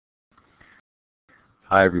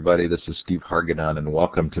Hi, everybody. This is Steve Hargadon, and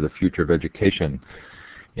welcome to the Future of Education.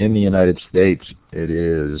 In the United States, it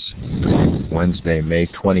is Wednesday, May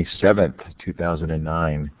 27th,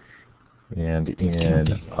 2009. And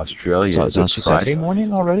in Australia, is it Friday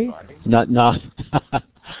morning already? No.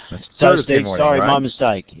 Thursday Steve, morning, sorry, right? my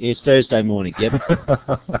mistake. It's Thursday morning, yep.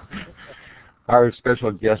 Our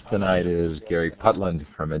special guest tonight is Gary Putland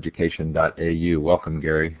from education.au. Welcome,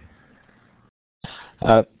 Gary.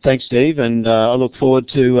 Thanks, Steve, and I look forward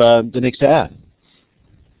to the next hour.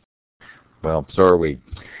 Well, so are we.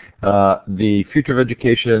 The Future of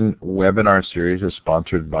Education webinar series is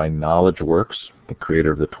sponsored by KnowledgeWorks, the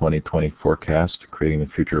creator of the 2020 forecast, Creating the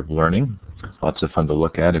Future of Learning. Lots of fun to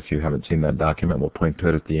look at. If you haven't seen that document, we'll point to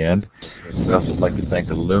it at the end. We'd also like to thank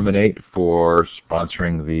Illuminate for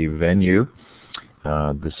sponsoring the venue.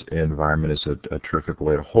 This environment is a terrific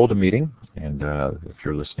way to hold a meeting, and if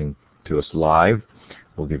you're listening to us live,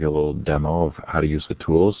 we'll give you a little demo of how to use the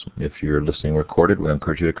tools. If you're listening recorded, we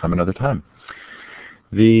encourage you to come another time.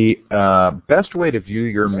 The best way to view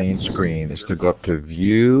your main screen is to go up to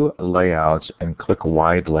View Layouts and click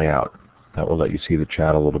Wide Layout. That will let you see the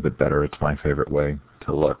chat a little bit better. It's my favorite way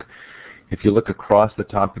to look. If you look across the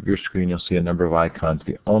top of your screen, you'll see a number of icons.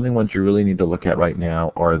 The only ones you really need to look at right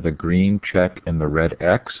now are the green check and the red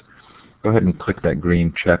X. Go ahead and click that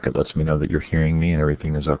green check. It lets me know that you're hearing me and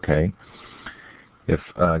everything is okay. If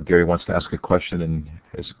Gary wants to ask a question and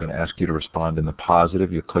is going to ask you to respond in the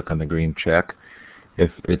positive, you click on the green check.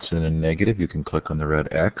 If it's in a negative, you can click on the red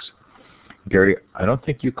X. Gary, I don't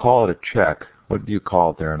think you call it a check. What do you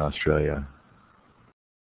call it there in Australia?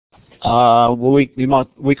 Well, we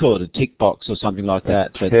call it a tick box or something like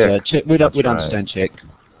that. But we'd understand check.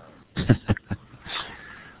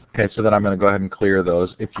 Okay, so then I'm going to go ahead and clear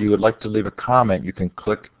those. If you would like to leave a comment, you can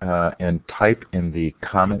click and type in the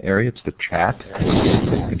comment area. It's the chat.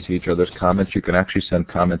 You can see each other's comments. You can actually send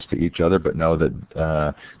comments to each other, but know that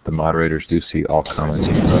the moderators do see all comments,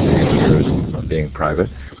 even though they're being private.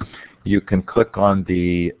 You can click on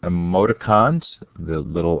the emoticons, the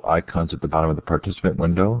little icons at the bottom of the participant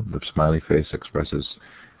window. The smiley face expresses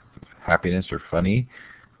happiness or funny.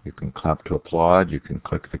 You can clap to applaud. You can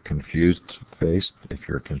click the confused face if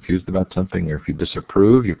you're confused about something, or if you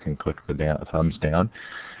disapprove, you can click the thumbs down.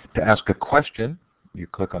 To ask a question, you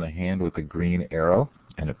click on a hand with a green arrow,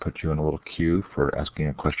 and it puts you in a little queue for asking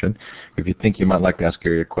a question. If you think you might like to ask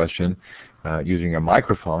Gary a question using a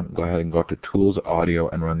microphone, go ahead and go up to Tools, Audio,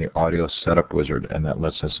 and run the Audio Setup Wizard, and that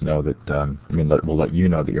lets us know that, we'll let you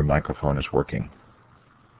know that your microphone is working.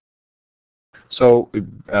 So,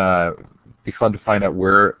 be fun to find out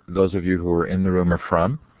where those of you who are in the room are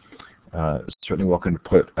from. Certainly welcome to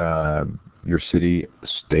put your city,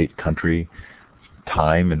 state, country,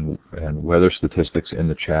 time, and weather statistics in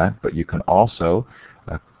the chat. But you can also,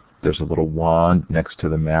 there's a little wand next to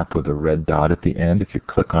the map with a red dot at the end. If you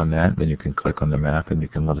click on that, then you can click on the map and you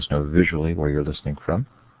can let us know visually where you're listening from.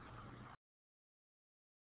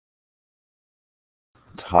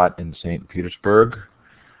 It's hot in St. Petersburg.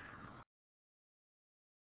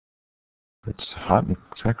 It's hot in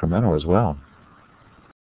Sacramento as well.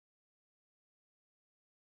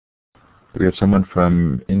 We have someone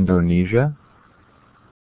from Indonesia,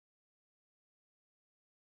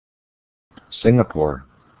 Singapore.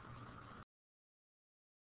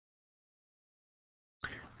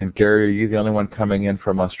 And Gary, are you the only one coming in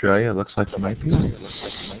from Australia? It looks like it might be.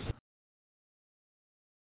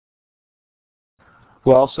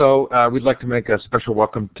 Well, so we'd like to make a special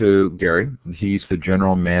welcome to Gary. He's the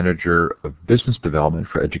General Manager of Business Development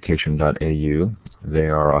for education.au. They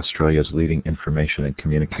are Australia's leading information and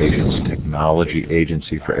communications technology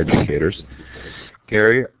agency for educators.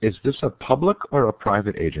 Gary, is this a public or a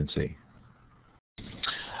private agency?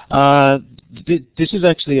 This is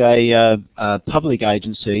actually a public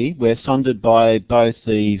agency. We're funded by both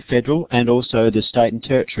the federal and also the state and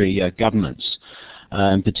territory governments.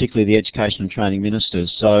 And particularly the education and training ministers.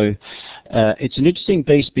 So it's an interesting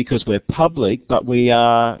beast because we're public, but we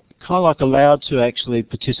are kind of like allowed to actually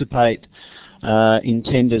participate in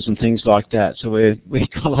tenders and things like that. So we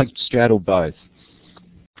kind of like straddle both.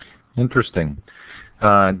 Interesting.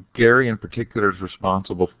 Gary in particular is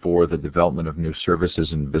responsible for the development of new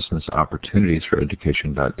services and business opportunities for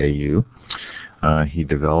education.au. He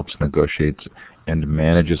develops, negotiates, and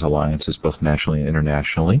manages alliances both nationally and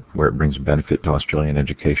internationally, where it brings benefit to Australian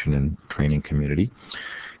education and training community.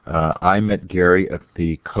 I met Gary at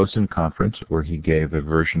the COSIN conference, where he gave a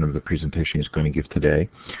version of the presentation he's going to give today.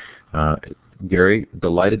 Gary,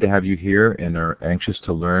 delighted to have you here and are anxious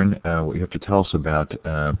to learn what you have to tell us about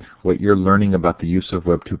what you're learning about the use of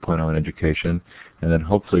Web 2.0 in education, and then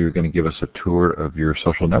hopefully you're going to give us a tour of your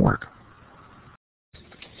social network.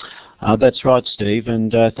 That's right, Steve,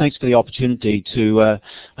 and thanks for the opportunity to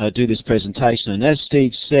do this presentation. And as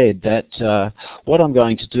Steve said, that what I'm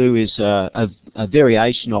going to do is a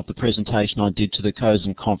variation of the presentation I did to the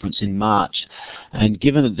COSN conference in March. And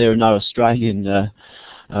given that there are no Australian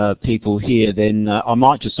people here, then I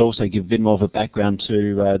might just also give a bit more of a background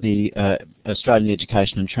to the Australian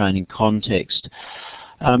education and training context.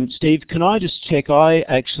 Steve, can I just check? I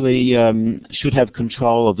actually should have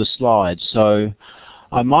control of the slides, so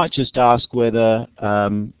I might just ask whether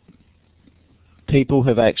people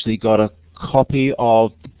have actually got a copy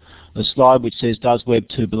of the slide which says, "Does Web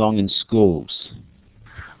 2 belong in schools?"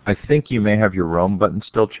 I think you may have your Rome button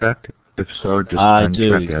still checked. If so, just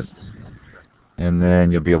uncheck it. And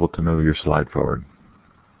then you'll be able to move your slide forward.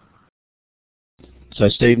 So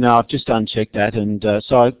Steve, now I've just unchecked that, and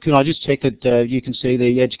so can I just check that you can see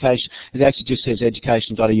the education, it actually just says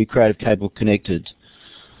education.eu creative cable connected.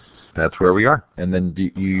 That's where we are. And then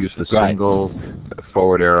you use the single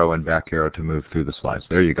forward arrow and back arrow to move through the slides.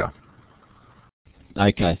 There you go.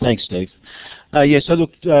 Okay, thanks, Steve. So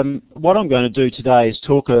look, what I'm going to do today is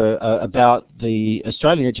talk about the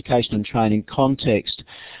Australian education and training context,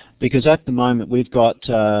 because at the moment we've got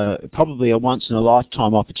probably a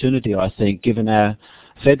once-in-a-lifetime opportunity, I think, given our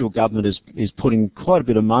federal government is putting quite a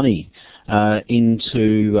bit of money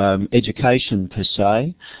into education per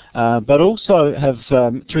se, but also have,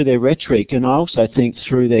 through their rhetoric, and I also think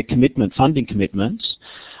through their funding commitments,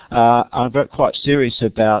 are quite serious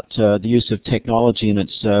about the use of technology and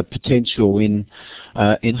its potential in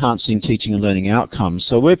enhancing teaching and learning outcomes.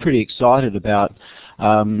 So we're pretty excited about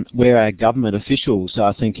where our government officials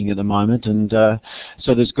are thinking at the moment, and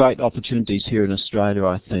so there's great opportunities here in Australia,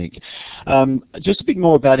 I think. Just a bit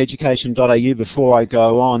more about education.au before I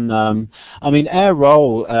go on. I mean, our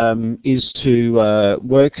role is to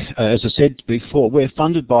work, as I said before, we're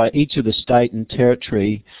funded by each of the state and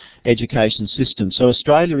territory education systems. So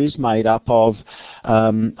Australia is made up of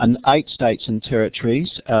 8 states and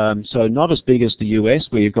territories, so not as big as the US,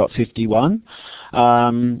 where you've got 51.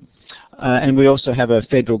 And we also have a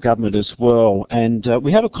federal government as well. And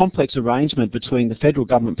we have a complex arrangement between the federal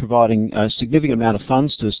government providing a significant amount of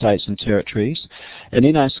funds to the states and territories. And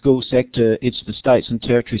in our school sector, it's the states and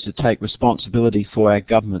territories that take responsibility for our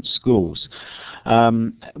government schools.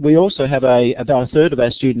 We also have about a third of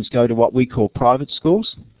our students go to what we call private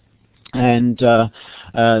schools. And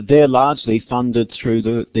they're largely funded through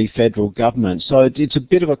the federal government. So it's a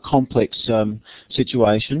bit of a complex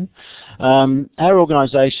situation. Our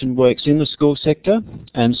organisation works in the school sector,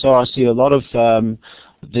 and so I see a lot of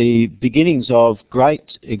the beginnings of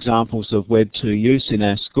great examples of Web 2 use in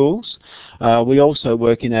our schools. We also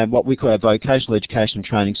work in what we call our vocational education and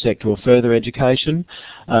training sector, or further education,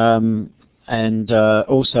 and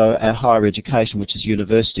also our higher education, which is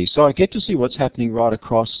university. So I get to see what's happening right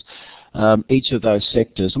across each of those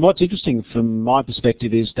sectors. And what's interesting from my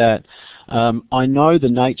perspective is that I know the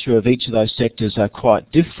nature of each of those sectors are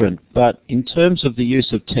quite different, but in terms of the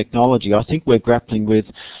use of technology, I think we're grappling with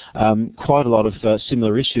quite a lot of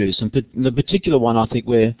similar issues. And the particular one I think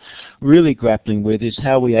we're really grappling with is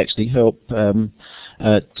how we actually help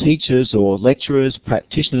teachers or lecturers,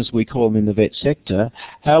 practitioners we call them in the vet sector,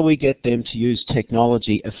 how we get them to use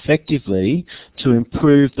technology effectively to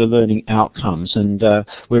improve the learning outcomes. And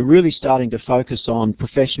we're really starting to focus on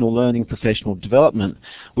professional learning, professional development,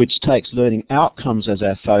 which takes learning outcomes as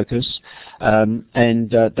our focus, and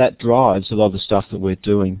that drives a lot of the stuff that we're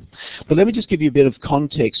doing. But let me just give you a bit of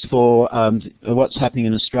context for what's happening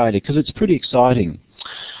in Australia, because it's pretty exciting.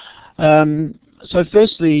 So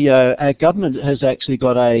firstly, our government has actually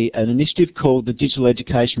got an initiative called the Digital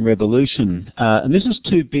Education Revolution, and this is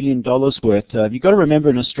 $2 billion worth. You've got to remember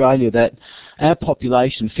in Australia that our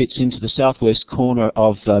population fits into the southwest corner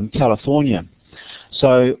of California.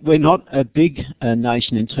 So we're not a big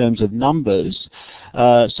nation in terms of numbers,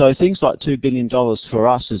 so things like $2 billion for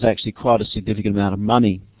us is actually quite a significant amount of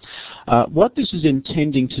money. What this is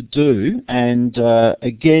intending to do, and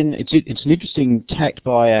again, it's an interesting tact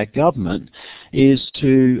by our government, is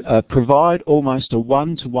to provide almost a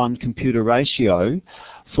 1-to-1 computer ratio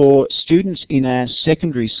for students in our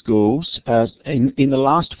secondary schools in the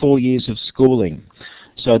last 4 years of schooling.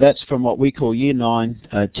 So that's from what we call Year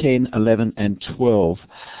 9, 10, 11 and 12.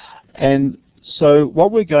 And so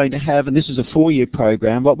what we're going to have, and this is a 4-year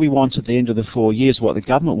program, what we want at the end of the 4 years, what the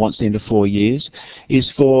government wants at the end of 4 years, is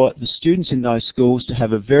for the students in those schools to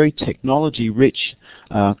have a very technology-rich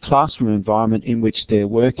classroom environment in which they're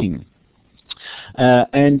working.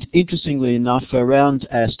 And interestingly enough, around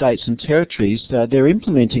our states and territories, they're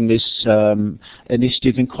implementing this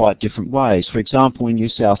initiative in quite different ways. For example, in New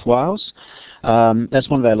South Wales, That's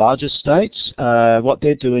one of our largest states. What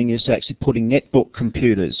they're doing is actually putting netbook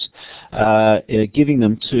computers, giving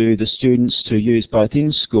them to the students to use both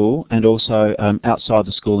in school and also outside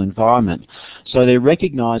the school environment. So they're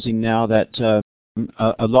recognising now that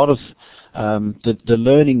a lot of the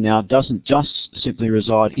learning now doesn't just simply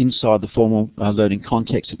reside inside the formal learning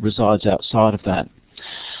context, it resides outside of that.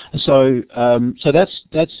 So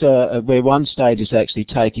that's where one state is actually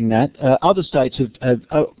taking that. Other states have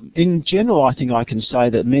in general, I think I can say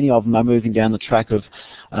that many of them are moving down the track of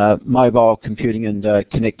mobile computing and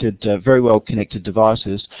very well connected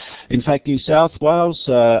devices. In fact, New South Wales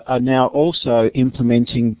are now also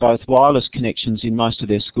implementing both wireless connections in most of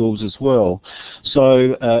their schools as well.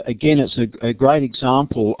 So again, it's a great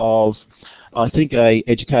example of, I think, a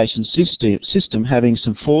education system having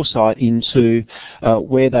some foresight into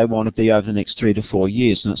where they want to be over the next 3 to 4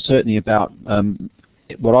 years, and it's certainly about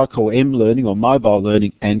what I call M-learning, or mobile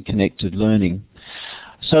learning, and connected learning.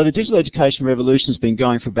 So the digital education revolution has been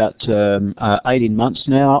going for about 18 months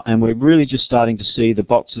now, and we're really just starting to see the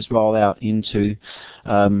boxes roll out into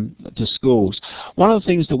to schools. One of the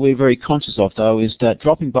things that we're very conscious of, though, is that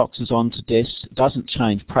dropping boxes onto desks doesn't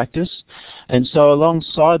change practice. And so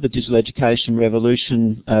alongside the digital education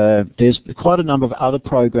revolution, there's quite a number of other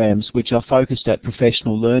programs which are focused at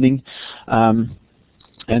professional learning.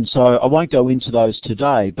 And so I won't go into those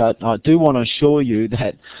today, but I do want to assure you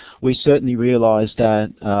that we certainly realise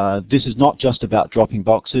that this is not just about dropping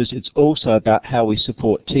boxes, it's also about how we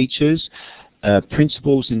support teachers,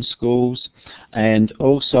 principals in schools, and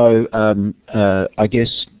also, I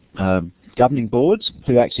guess, governing boards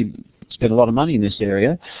who actually spend a lot of money in this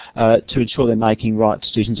area to ensure they're making right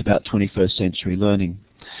decisions about 21st century learning.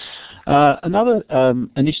 Another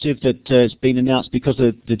initiative that has been announced because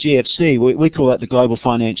of the GFC, we call that the global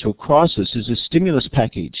financial crisis, is a stimulus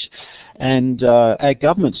package. And our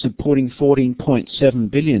government's putting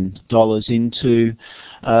 $14.7 billion into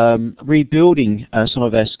rebuilding some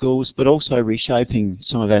of our schools, but also reshaping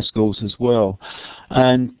some of our schools as well.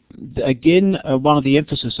 And again, one of the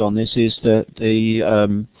emphasis on this is that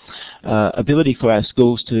the ability for our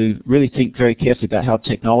schools to really think very carefully about how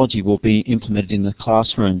technology will be implemented in the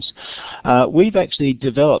classrooms. We've actually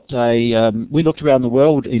developed we looked around the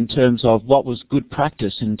world in terms of what was good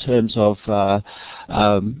practice in terms of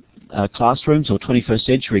classrooms, or 21st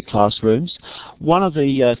century classrooms. One of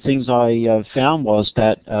the things I found was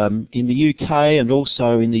that in the UK and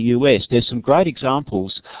also in the US, there's some great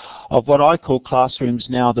examples of what I call classrooms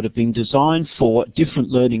now that have been designed for different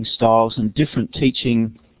learning styles and different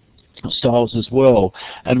teaching styles as well,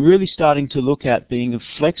 and really starting to look at being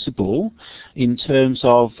flexible in terms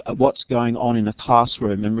of what's going on in a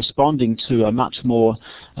classroom and responding to a much more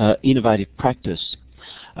innovative practice.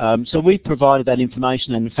 So we've provided that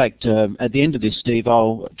information, and in fact at the end of this, Steve,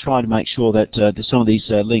 I'll try to make sure that some of these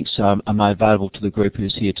links are made available to the group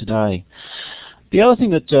who's here today. The other thing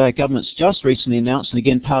that government's just recently announced, and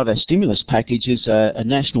again part of our stimulus package, is a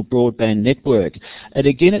national broadband network. And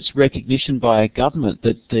again, it's recognition by our government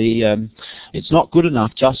that it's not good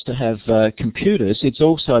enough just to have computers. It's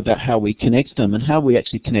also about how we connect them and how we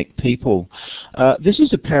actually connect people. This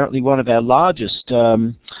is apparently one of our largest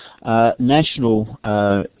national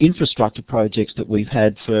infrastructure projects that we've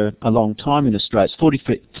had for a long time in Australia.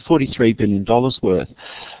 It's $43 billion worth.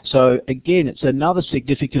 So again, it's another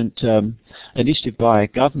significant initiative by our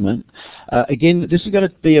government. Again, this is going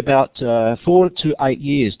to be about 4 to 8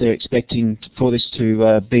 years they're expecting for this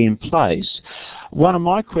to be in place. One of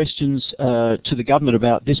my questions to the government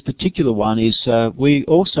about this particular one is we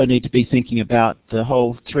also need to be thinking about the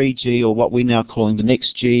whole 3G, or what we're now calling the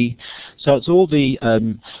next G. So it's all the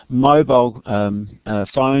mobile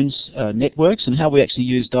phones networks, and how we actually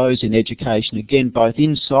use those in education, again both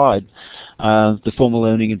inside the formal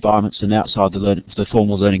learning environments and outside the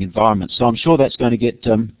formal learning environment. So I'm sure that's going to get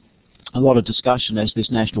a lot of discussion as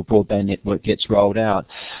this national broadband network gets rolled out.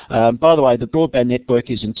 By the way, the broadband network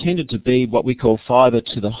is intended to be what we call fibre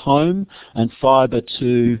to the home, and fibre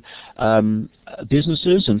to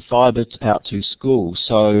businesses, and fibre out to schools.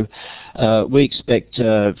 So we expect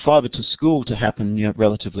fibre to school to happen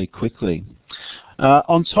relatively quickly.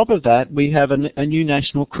 On top of that, we have a new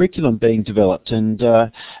national curriculum being developed, and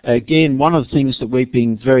again, one of the things that we've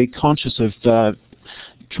been very conscious of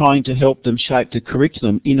trying to help them shape the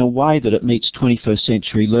curriculum in a way that it meets 21st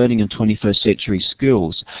century learning and 21st century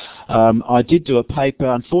skills. I did do a paper,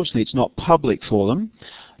 unfortunately it's not public for them,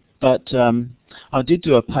 but I did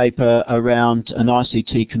do a paper around an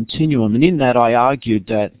ICT continuum, and in that I argued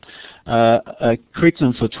that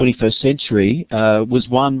curriculum for 21st century was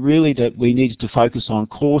one really that we needed to focus on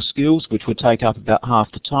core skills, which would take up about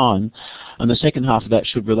half the time, and the second half of that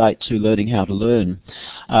should relate to learning how to learn.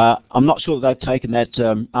 I'm not sure that they've taken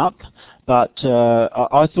that up, but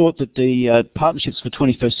I thought that the Partnerships for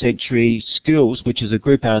 21st Century Skills, which is a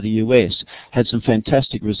group out of the US, had some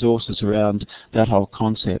fantastic resources around that whole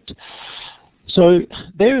concept. So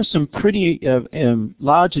there are some pretty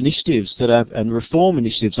large initiatives that are, and reform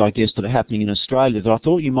initiatives, I guess, that are happening in Australia that I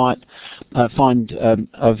thought you might find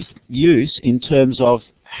of use in terms of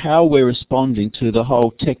how we're responding to the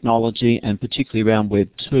whole technology and particularly around Web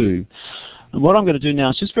 2. And what I'm going to do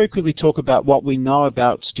now is just very quickly talk about what we know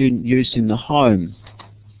about student use in the home.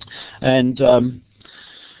 And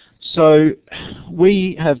so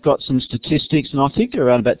we have got some statistics, and I think they're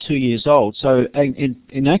around about 2 years old. So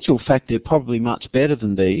in actual fact, they're probably much better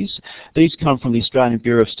than these. These come from the Australian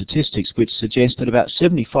Bureau of Statistics, which suggest that about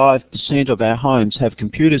 75% of our homes have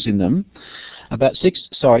computers in them.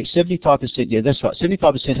 75%, yeah, that's right,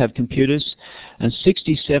 75% have computers, and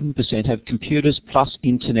 67% have computers plus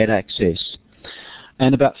internet access.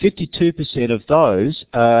 And about 52% of those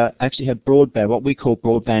actually have broadband, what we call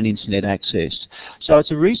broadband internet access. So it's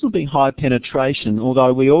a reasonably high penetration,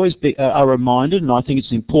 although we always are reminded, and I think it's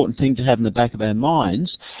an important thing to have in the back of our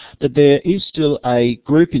minds, that there is still a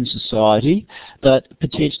group in society that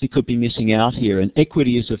potentially could be missing out here, and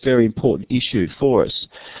equity is a very important issue for us.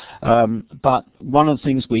 But one of the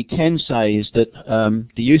things we can say is that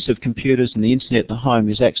the use of computers and the internet in the home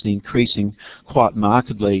is actually increasing quite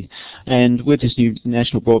markedly, and with this new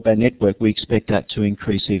national broadband network we expect that to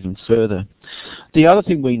increase even further. The other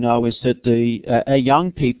thing we know is that our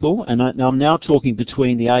young people, and I'm now talking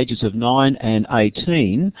between the ages of 9 and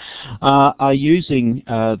 18, are using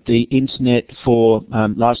the internet for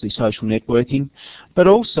largely social networking, but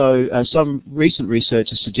also some recent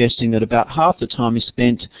research is suggesting that about half the time is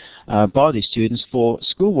spent by these students for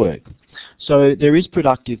schoolwork. So there is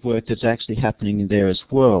productive work that's actually happening in there as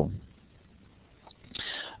well.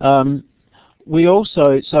 We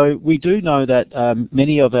do know that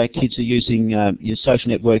many of our kids are using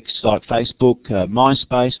social networks like Facebook,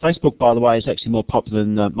 MySpace. Facebook, by the way, is actually more popular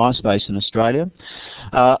than MySpace in Australia.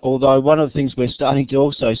 Although one of the things we're starting to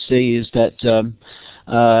also see is that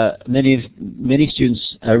many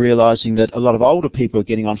students are realising that a lot of older people are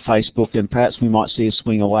getting on Facebook, and perhaps we might see a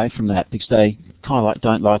swing away from that because they kind of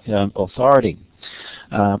don't like authority.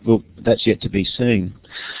 Well, that's yet to be seen.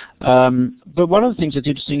 But one of the things that's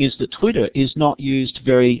interesting is that Twitter is not used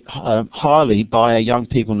very highly by our young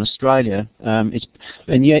people in Australia.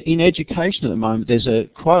 And yet in education at the moment there's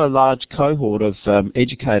quite a large cohort of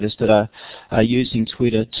educators that are using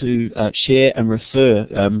Twitter to share and refer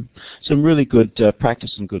some really good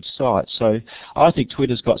practice and good sites. So I think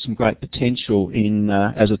Twitter's got some great potential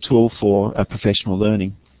as a tool for professional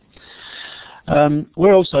learning.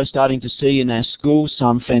 We're also starting to see in our schools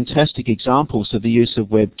some fantastic examples of the use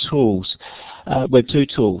of Web 2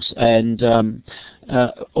 tools, and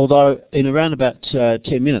although in around about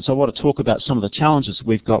 10 minutes I want to talk about some of the challenges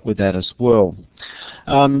we've got with that as well.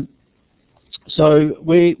 So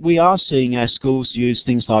we are seeing our schools use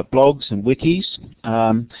things like blogs and wikis,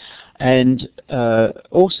 and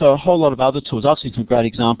also a whole lot of other tools. I've seen some great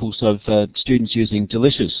examples of students using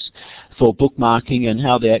Delicious for bookmarking, and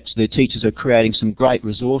how their teachers are creating some great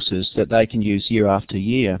resources that they can use year after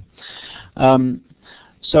year.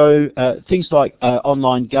 So things like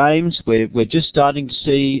online games, we're just starting to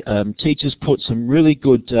see teachers put some really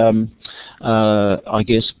good, I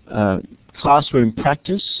guess, classroom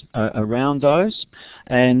practice around those,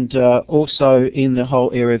 and also in the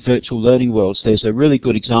whole area of virtual learning worlds. There's a really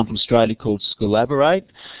good example in Australia called Schollaborate,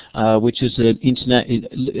 which is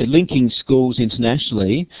linking schools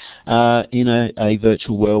internationally in a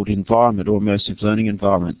virtual world environment or immersive learning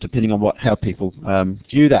environment, depending on how people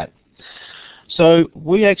view that. So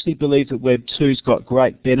we actually believe that Web 2's got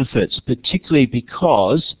great benefits, particularly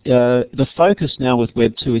because the focus now with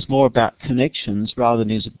Web 2 is more about connections rather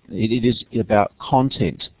than it is about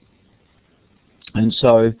content. And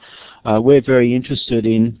so we're very interested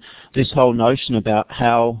in this whole notion about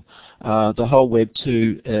how the whole Web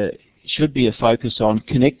 2 should be a focus on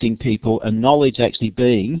connecting people, and knowledge actually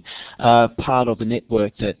being part of the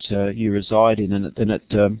network that you reside in, and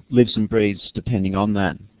it lives and breathes depending on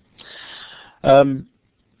that.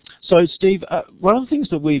 So Steve, one of the things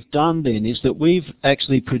that we've done then is that we've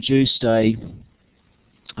actually produced a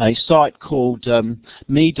site called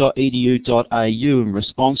me.edu.au in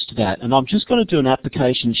response to that, and I'm just going to do an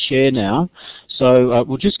application share now. So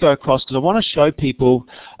we'll just go across because I want to show people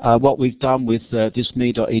what we've done with this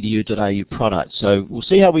me.edu.au product. So we'll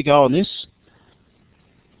see how we go on this.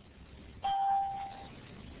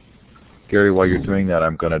 Gary, while you're doing that,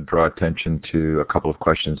 I'm going to draw attention to a couple of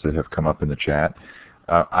questions that have come up in the chat.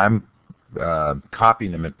 I'm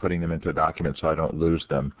copying them and putting them into a document so I don't lose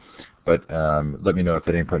them. But let me know if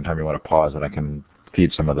at any point in time you want to pause and I can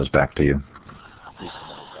feed some of those back to you.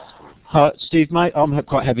 Steve, mate, I'm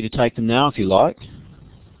quite happy to take them now if you like.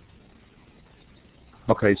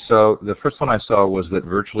 Okay, so the first one I saw was that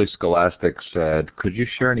Virtually Scholastic said, could you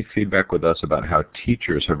share any feedback with us about how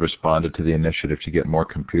teachers have responded to the initiative to get more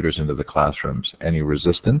computers into the classrooms? Any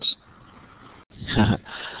resistance?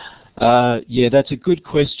 Yeah, that's a good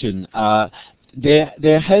question.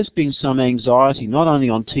 There has been some anxiety, not only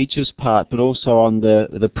on teachers' part, but also on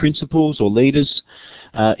the principals or leaders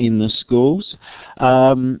in the schools.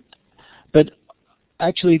 But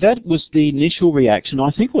actually, that was the initial reaction.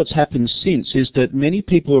 I think what's happened since is that many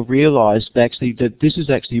people have realised actually that this is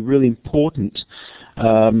actually a really important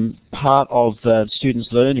part of students'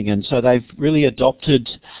 learning, and so they've really adopted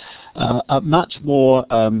a much more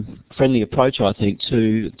friendly approach, I think,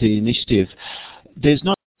 to the initiative. There's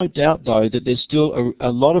no doubt, though, that there's still a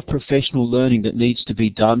lot of professional learning that needs to be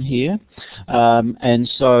done here, and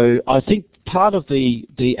so I think part of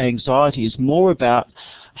the anxiety is more about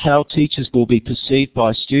how teachers will be perceived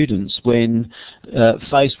by students when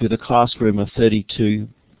faced with a classroom of 32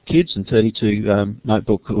 kids and 32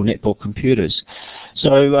 notebook or netbook computers.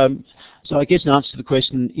 So I guess in answer to the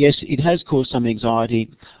question, yes, it has caused some anxiety,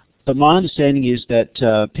 but my understanding is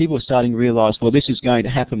that people are starting to realise, well, this is going to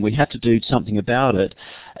happen, we have to do something about it.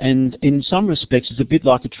 And in some respects, it's a bit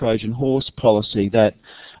like a Trojan horse policy that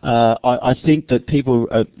I think that people,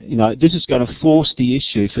 this is going to force the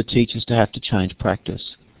issue for teachers to have to change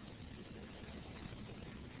practice.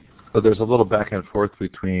 So there's a little back and forth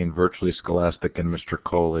between Virtually Scholastic and Mr.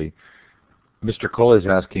 Coley. Mr. Coley is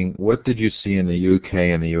asking, what did you see in the UK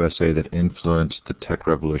and the USA that influenced the tech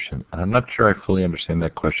revolution? And I'm not sure I fully understand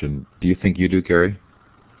that question. Do you think you do, Gary?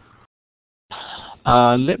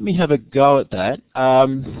 Let me have a go at that.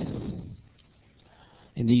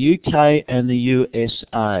 In the UK and the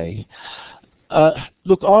USA.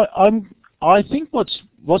 Look, I think what's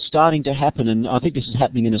starting to happen, and I think this is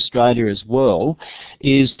happening in Australia as well,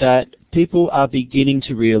 is that people are beginning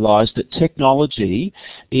to realise that technology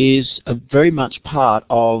is very much part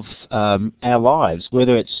of our lives.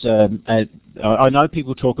 Whether it's, I know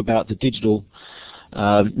people talk about the digital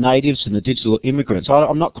natives and the digital immigrants.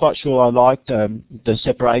 I'm not quite sure I like the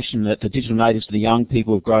separation that the digital natives and the young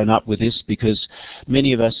people have grown up with this, because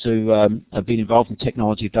many of us who have been involved in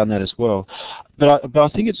technology have done that as well. But I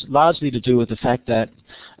think it's largely to do with the fact that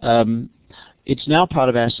it's now part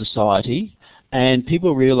of our society, and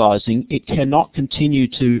people are realising it cannot continue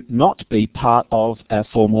to not be part of our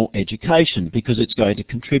formal education because it's going to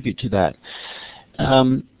contribute to that.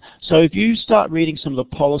 So if you start reading some of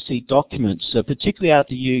the policy documents, particularly out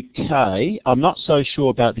the UK, I'm not so sure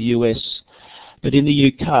about the US, but in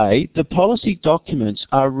the UK, the policy documents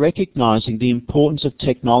are recognising the importance of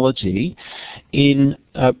technology in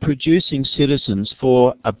producing citizens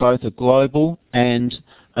for both a global and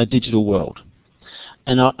a digital world.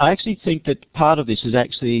 And I actually think that part of this is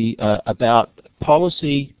actually about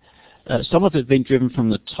policy. Some of it has been driven from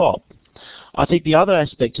the top. I think the other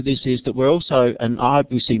aspect to this is that we're also, and I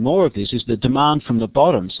hope we see more of this, is the demand from the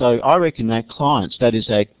bottom. So I reckon our clients, that is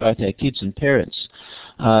both our kids and parents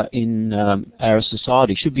in our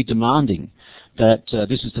society, should be demanding that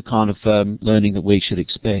this is the kind of learning that we should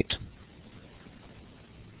expect.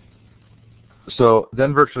 So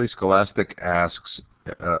then Virtually Scholastic asks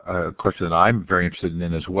a question that I'm very interested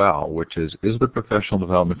in as well, which is the professional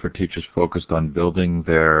development for teachers focused on building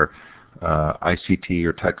their ICT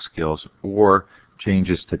or tech skills, or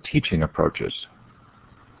changes to teaching approaches?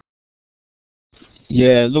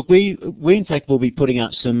 Yeah, look, we in fact will be putting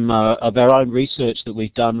out some of our own research that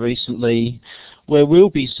we've done recently, where we'll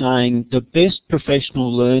be saying the best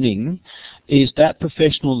professional learning is that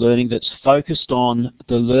professional learning that's focused on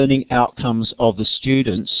the learning outcomes of the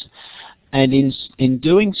students. And in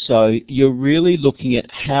doing so, you're really looking at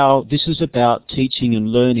how this is about teaching and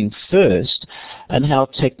learning first, and how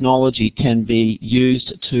technology can be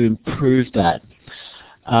used to improve that.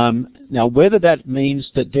 Now, whether that means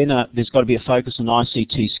that then there's got to be a focus on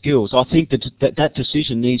ICT skills, I think that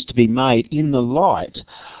decision needs to be made in the light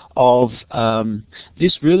of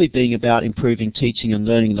this really being about improving teaching and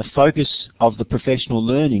learning, and the focus of the professional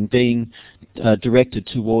learning being directed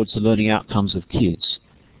towards the learning outcomes of kids.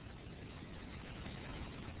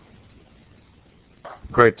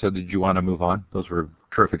 Great. So did you want to move on? Those were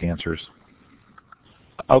terrific answers.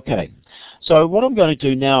 Okay. So what I'm going to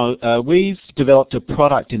do now, we've developed a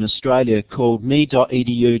product in Australia called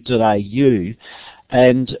me.edu.au,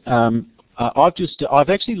 and I've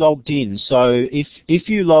actually logged in. So if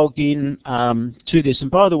you log in to this, and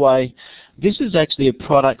by the way, this is actually a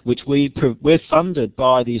product which we're funded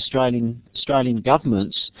by the Australian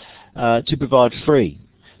governments to provide free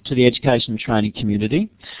to the education and training community.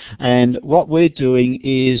 And what we're doing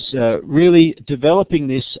is really developing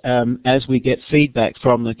this as we get feedback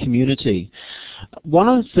from the community. One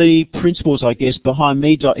of the principles, I guess, behind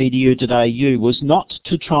me.edu.au was not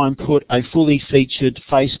to try and put a fully featured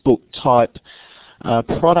Facebook type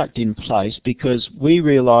product in place, because we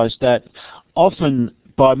realised that often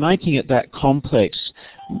by making it that complex,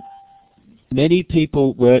 many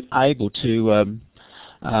people weren't able to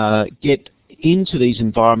get into these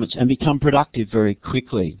environments and become productive very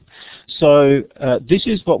quickly. So this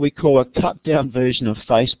is what we call a cut-down version of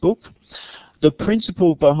Facebook. The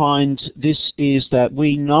principle behind this is that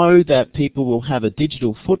we know that people will have a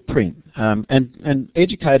digital footprint, and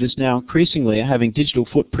educators now increasingly are having digital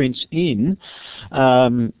footprints in.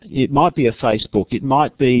 It might be a Facebook, it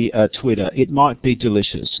might be a Twitter, it might be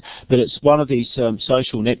Delicious, but it's one of these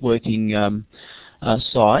social networking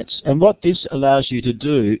sites. And what this allows you to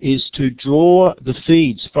do is to draw the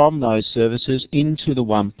feeds from those services into the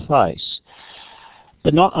one place.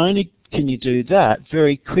 But not only can you do that,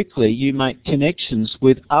 very quickly you make connections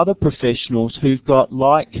with other professionals who've got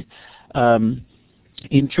like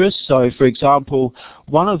interests. So for example,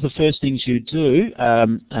 one of the first things you do,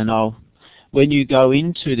 when you go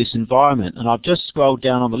into this environment, and I've just scrolled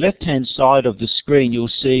down on the left-hand side of the screen, you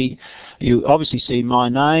obviously see my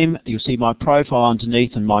name, you'll see my profile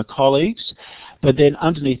underneath and my colleagues, but then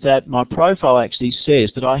underneath that, my profile actually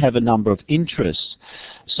says that I have a number of interests.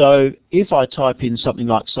 So if I type in something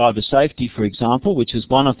like cyber safety, for example, which is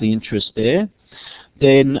one of the interests there,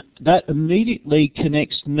 then that immediately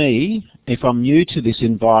connects me, if I'm new to this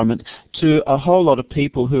environment, to a whole lot of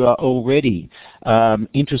people who are already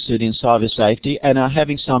interested in cyber safety and are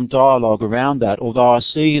having some dialogue around that. Although I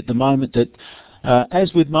see at the moment that,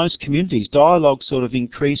 as with most communities, dialogue sort of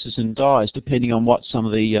increases and dies depending on what some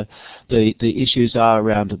of the issues are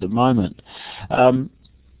around at the moment.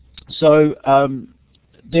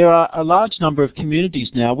 There are a large number of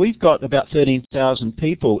communities now. We've got about 13,000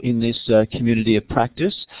 people in this community of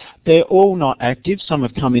practice. They're all not active. Some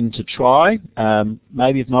have come in to try,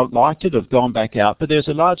 maybe have not liked it, have gone back out, but there's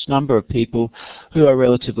a large number of people who are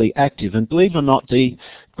relatively active. And believe it or not, the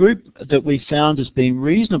group that we found as being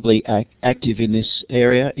reasonably active in this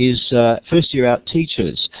area is first-year out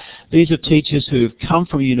teachers. These are teachers who have come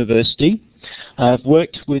from university, have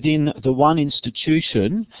worked within the one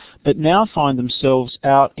institution, but now find themselves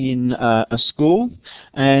out in a school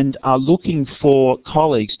and are looking for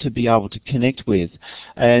colleagues to be able to connect with.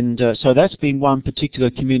 And so that's been one particular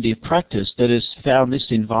community of practice that has found this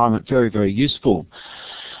environment very, very useful.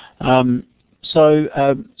 So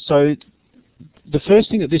the first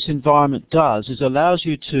thing that this environment does is allows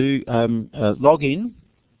you to log in,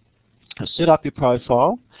 set up your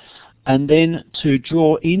profile, and then to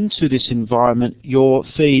draw into this environment your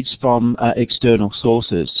feeds from external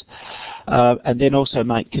sources, and then also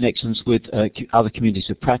make connections with other communities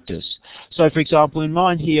of practice. So for example, in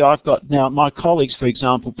mine here, I've got now my colleagues, for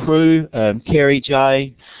example, Prue, Kerry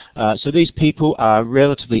J. So these people are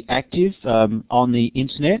relatively active on the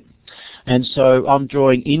internet, and so I'm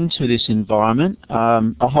drawing into this environment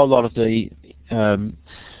a whole lot of the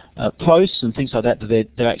posts and things like that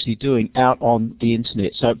they're actually doing out on the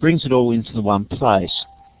internet. So it brings it all into the one place.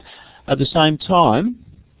 At the same time,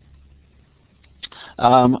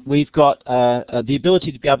 we've got the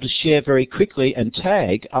ability to be able to share very quickly and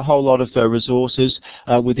tag a whole lot of resources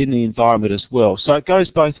within the environment as well. So it goes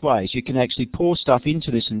both ways. You can actually pour stuff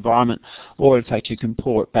into this environment, or in fact you can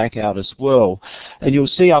pour it back out as well. And you'll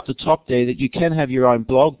see up the top there that you can have your own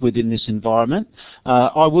blog within this environment.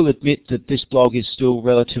 I will admit that this blog is still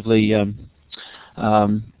relatively early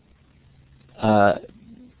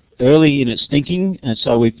in its thinking, and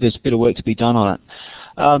so there's a bit of work to be done on it.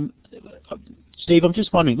 Steve, I'm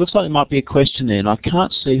just wondering, it looks like there might be a question there, and I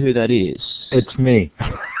can't see who that is. It's me.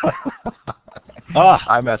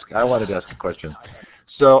 I wanted to ask a question.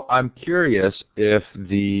 So I'm curious if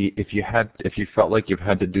you felt like you've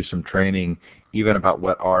had to do some training even about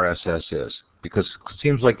what RSS is, because it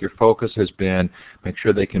seems like your focus has been make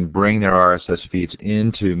sure they can bring their RSS feeds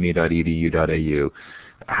into me.edu.au.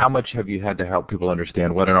 How much have you had to help people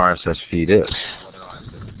understand what an RSS feed is?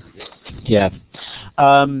 Yeah.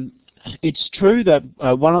 It's true that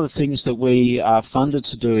one of the things that we are funded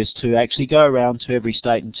to do is to actually go around to every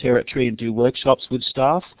state and territory and do workshops with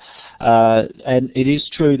staff. And it is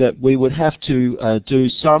true that we would have to do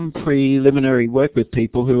some preliminary work with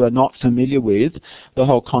people who are not familiar with the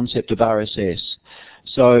whole concept of RSS.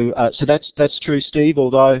 So that's true, Steve.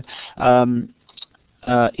 Although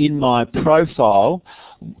in my profile,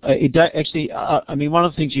 I mean, one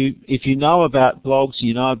of the things if you know about blogs,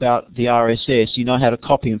 you know about the RSS, you know how to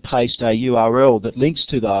copy and paste a URL that links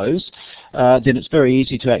to those, then it's very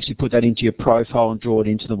easy to actually put that into your profile and draw it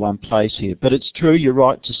into the one place here. But it's true, you're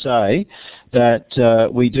right to say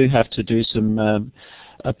that we do have to do some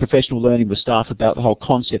professional learning with staff about the whole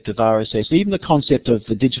concept of RSS. Even the concept of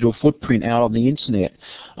the digital footprint out on the internet,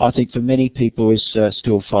 I think for many people is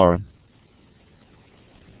still foreign.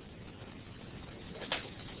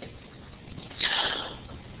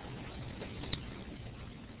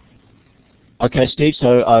 Okay, Steve,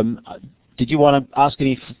 so did you want to ask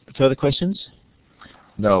any further questions?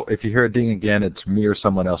 No, if you hear a ding again, it's me or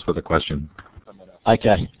someone else with a question.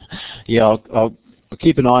 Okay, yeah, I'll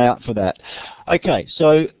keep an eye out for that. Okay,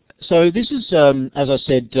 so this is, as I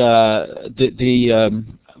said,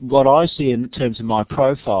 what I see in terms of my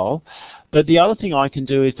profile, but the other thing I can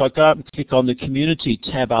do is if I go up and click on the community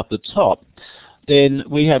tab up the top, then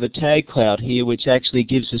we have a tag cloud here which actually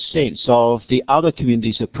gives a sense of the other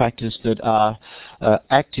communities of practice that are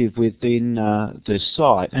active within the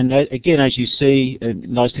site. And again, as you see,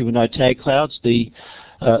 most people know tag clouds, the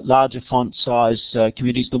larger font size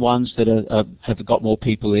communities, the ones that have got more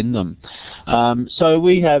people in them. So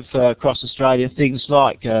we have across Australia things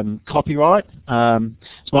like copyright.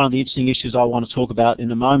 It's one of the interesting issues I want to talk about in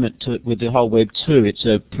a moment with the whole Web 2.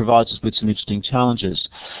 It provides us with some interesting challenges.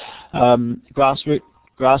 Grassroots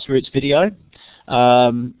video.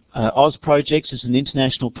 Oz Projects is an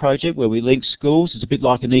international project where we link schools. It's a bit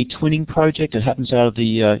like an e-twinning project. It happens out of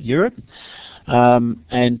the Europe.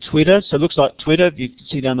 And Twitter. So it looks like Twitter, you can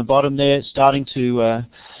see down the bottom there, starting to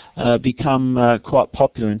become quite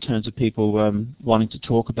popular in terms of people wanting to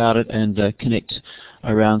talk about it and connect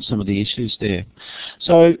around some of the issues there.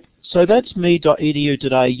 So that's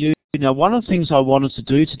me.edu.au. Now, one of the things I wanted to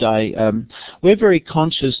do today, we're very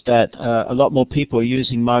conscious that a lot more people are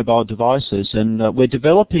using mobile devices, and we're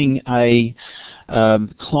developing a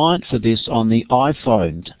client for this on the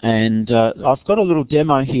iPhone. And I've got a little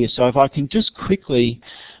demo here, so if I can just quickly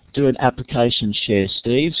do an application share,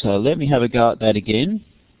 Steve. So let me have a go at that again.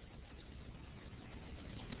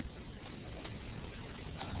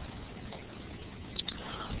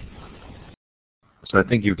 So I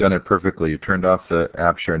think you've done it perfectly. You turned off the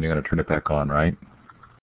app share and you're going to turn it back on, right?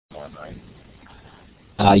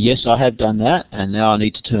 Yes, I have done that, and now I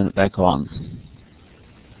need to turn it back on.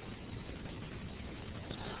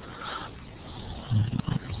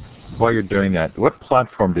 While you're doing that, what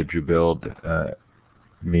platform did you build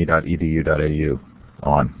me.edu.au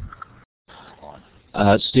on?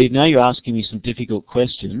 Steve, now you're asking me some difficult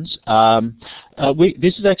questions.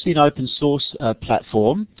 This is actually an open source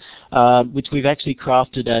platform, which we've actually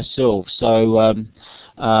crafted ourselves. So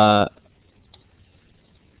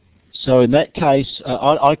in that case,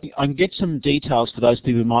 I can get some details for those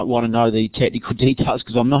people who might want to know the technical details,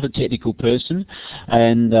 because I'm not a technical person,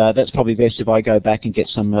 and that's probably best if I go back and get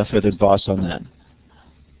some further advice on that.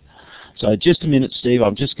 So just a minute, Steve.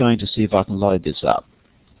 I'm just going to see if I can load this up.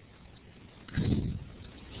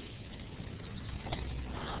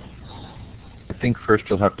 I think first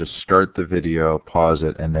you'll have to start the video, pause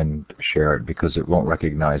it, and then share it, because it won't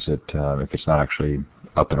recognize it if it's not actually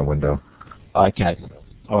up in a window. Okay.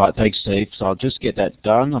 All right. Thanks, Steve. So I'll just get that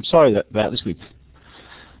done. I'm sorry about this.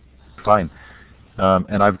 Fine.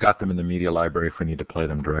 And I've got them in the media library. If we need to play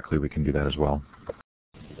them directly, we can do that as well.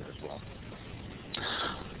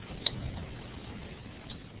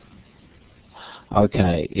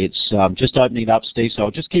 Okay, it's just opening up, Steve, so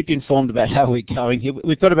I'll just keep you informed about how we're going here.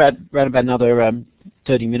 We've got around about another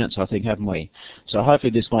 30 minutes, I think, haven't we? So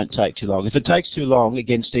hopefully this won't take too long. If it takes too long,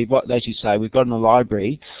 again, Steve, as you say, we've got in the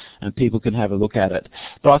library and people can have a look at it.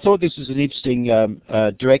 But I thought this was an interesting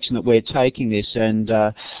direction that we're taking this, and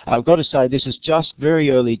I've got to say this is just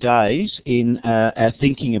very early days in our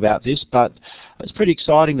thinking about this, but it's pretty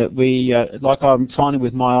exciting that we, like I'm finding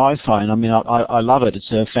with my iPhone, I mean, I love it.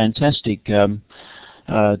 It's a fantastic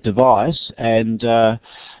device, and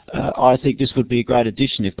I think this would be a great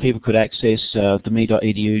addition if people could access the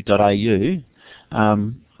me.edu.au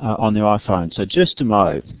on their iPhone. So just a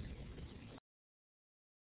mo.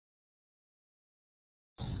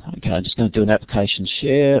 Okay, I'm just going to do an application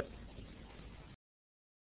share.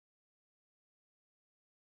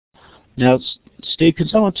 Now, Steve, can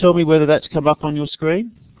someone tell me whether that's come up on your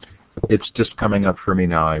screen? It's just coming up for me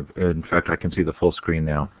now. In fact, I can see the full screen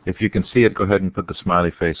now. If you can see it, go ahead and put the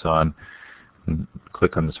smiley face on and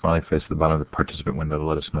click on the smiley face at the bottom of the participant window to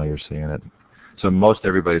let us know you're seeing it. So most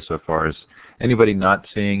everybody so far is, anybody not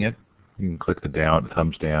seeing it, you can click the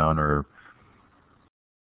thumbs down or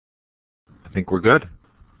I think we're good.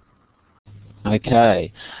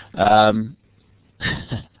 Okay. Now,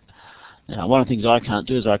 one of the things I can't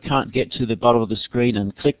do is I can't get to the bottom of the screen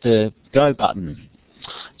and click the go button.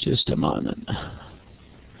 Just a moment.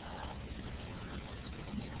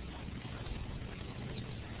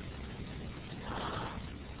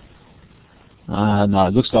 No,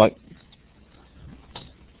 it looks like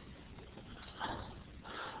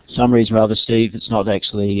for some reason or other, Steve, it's not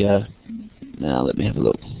actually. Now, let me have a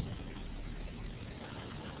look.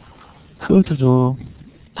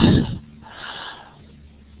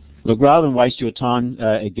 Look, rather than waste your time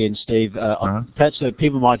again, Steve, perhaps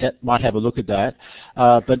people might have a look at that.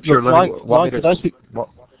 But sure, look,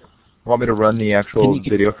 want me to run the actual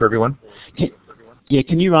video for everyone?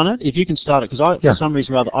 Can you run it? If you can start it, because for some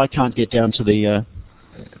reason or other, I can't get down to the...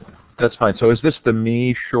 That's fine. So is this the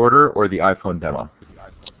Me Shorter or the iPhone demo?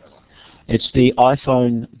 It's the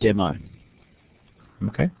iPhone demo.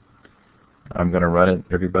 Okay. I'm going to run it,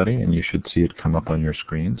 everybody, and you should see it come up on your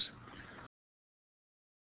screens.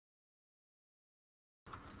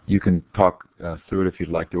 You can talk through it if you'd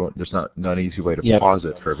like to. There's not an easy way to pause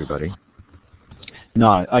it for everybody.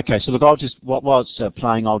 No. Okay. So look, I'll just while it's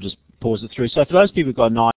playing, I'll just pause it through. So for those people who've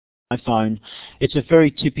got an iPhone, it's a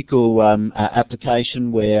very typical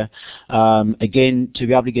application where, again, to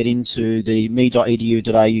be able to get into the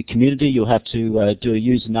me.edu.au community, you'll have to do a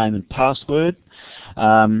username and password.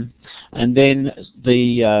 And then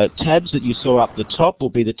the tabs that you saw up the top will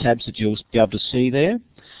be the tabs that you'll be able to see there.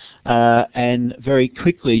 And very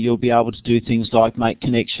quickly you'll be able to do things like make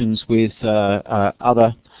connections with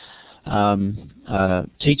other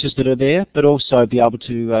teachers that are there, but also be able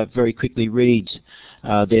to very quickly read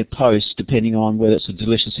their posts, depending on whether it's a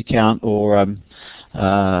Delicious account or a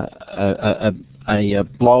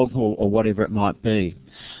blog or whatever it might be.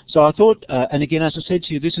 So I thought, and again, as I said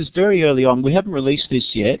to you, this is very early on. We haven't released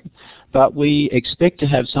this yet, but we expect to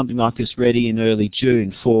have something like this ready in early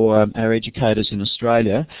June for our educators in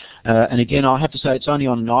Australia. And again, I have to say it's only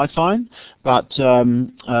on an iPhone, but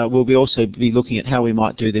we'll also be looking at how we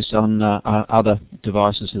might do this on other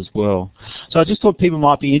devices as well. So I just thought people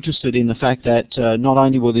might be interested in the fact that not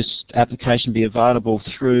only will this application be available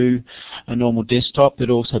through a normal desktop, but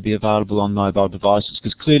also be available on mobile devices,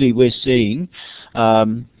 because clearly we're seeing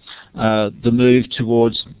the move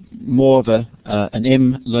towards more of an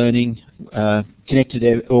M-learning,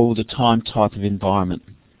 connected all the time type of environment.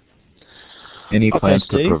 Any plans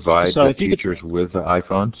to provide the teachers with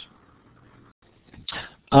iPhones?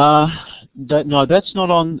 No, that's not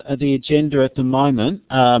on the agenda at the moment.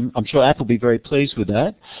 I'm sure Apple will be very pleased with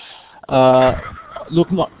that.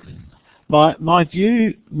 Look, my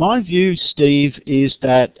view, Steve, is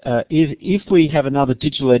that if we have another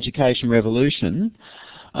digital education revolution,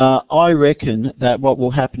 I reckon that what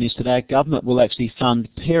will happen is that our government will actually fund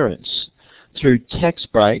parents through tax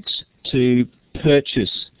breaks to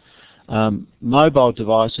purchase mobile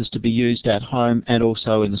devices to be used at home and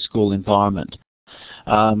also in the school environment.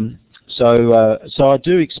 So I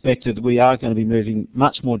do expect that we are going to be moving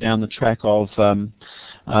much more down the track of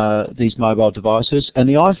these mobile devices. And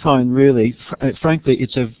the iPhone really, frankly,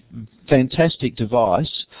 it's a fantastic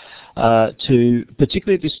device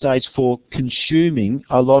particularly at this stage, for consuming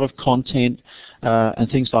a lot of content and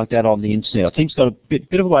things like that on the internet. I think it's got a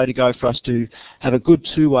bit of a way to go for us to have a good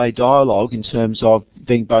two-way dialogue in terms of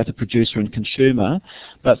being both a producer and consumer,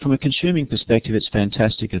 but from a consuming perspective, it's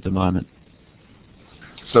fantastic at the moment.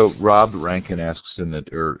 So Rob Rankin asks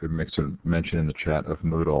or makes a mention in the chat of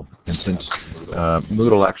Moodle, and since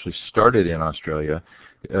Moodle actually started in Australia,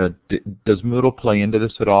 does Moodle play into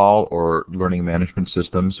this at all, or learning management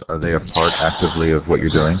systems? Are they a part actively of what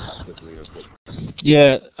you're doing?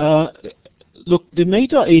 Yeah, look, the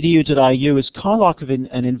me.edu.au is kind of like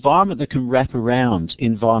an environment that can wrap around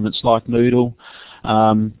environments like Moodle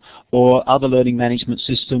or other learning management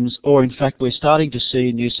systems, or in fact we're starting to see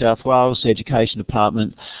in New South Wales Education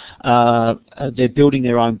Department, they're building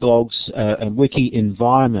their own blogs and wiki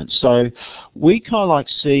environments. So we kind of like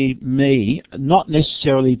see Me not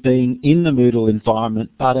necessarily being in the Moodle environment,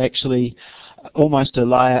 but actually almost a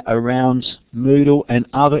layer around Moodle and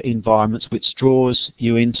other environments, which draws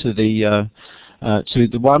you into the to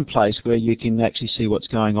the one place where you can actually see what's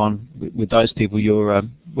going on with those people you're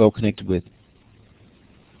well connected with.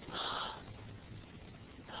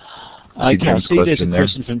 Okay, I see there's a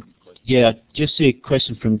question from, just see a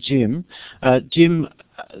question from Jim. Jim,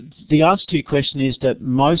 the answer to your question is that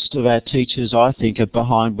most of our teachers, I think, are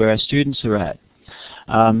behind where our students are at.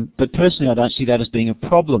 But personally, I don't see that as being a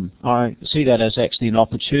problem. I see that as actually an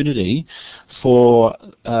opportunity for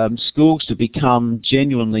schools to become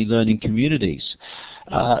genuinely learning communities.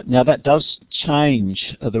 Now that does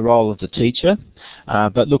change the role of the teacher,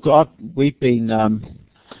 but look, we've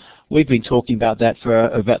been talking about that for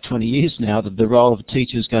about 20 years now, that the role of a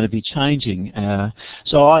teacher is going to be changing.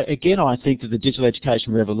 So I think that the digital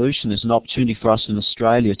education revolution is an opportunity for us in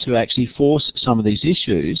Australia to actually force some of these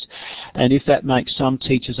issues, and if that makes some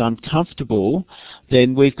teachers uncomfortable,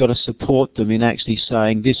 then we've got to support them in actually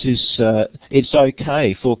saying this is it's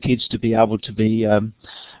okay for kids to be able to be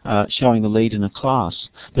showing the lead in a class,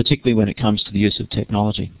 particularly when it comes to the use of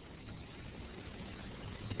technology.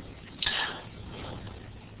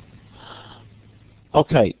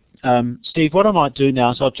 Okay, Steve, what I might do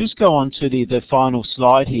now is I'll just go on to the final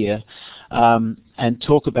slide here and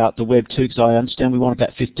talk about the Web 2, because I understand we want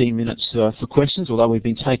about 15 minutes for questions, although we've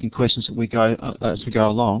been taking questions as we go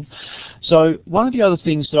along. So one of the other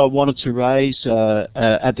things that I wanted to raise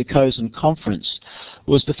at the COSN conference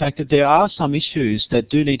was the fact that there are some issues that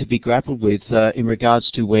do need to be grappled with in regards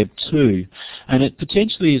to Web 2. And it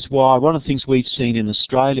potentially is why one of the things we've seen in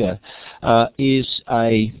Australia is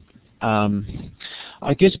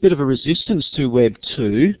I guess a bit of a resistance to Web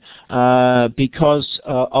 2 because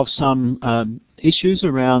of some issues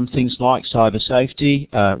around things like cyber safety,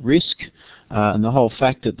 risk, and the whole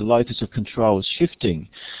fact that the locus of control is shifting.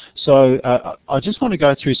 So I just want to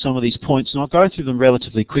go through some of these points, and I'll go through them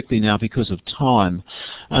relatively quickly now because of time.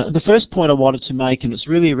 The first point I wanted to make, and it's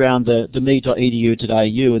really around the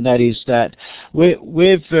me.edu.au, and that is that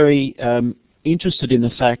we're very interested in the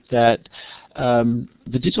fact that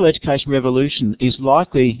the digital education revolution is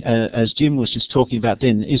likely, as Jim was just talking about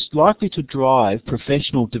then, is likely to drive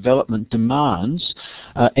professional development demands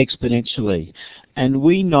exponentially. And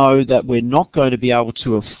we know that we're not going to be able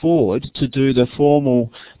to afford to do the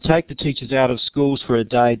formal, take the teachers out of schools for a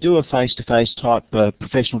day, do a face-to-face type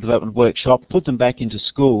professional development workshop, put them back into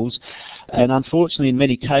schools, and unfortunately in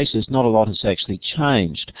many cases not a lot has actually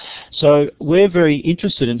changed. So we're very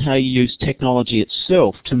interested in how you use technology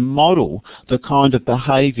itself to model the kind of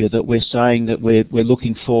behaviour that we're saying that we're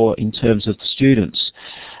looking for in terms of students.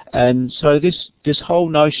 And so this whole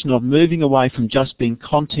notion of moving away from just being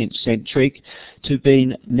content-centric to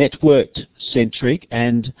being networked-centric,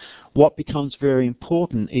 and what becomes very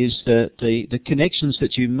important is that the connections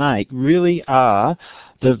that you make really are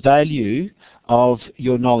the value of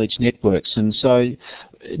your knowledge networks. And so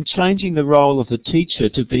changing the role of the teacher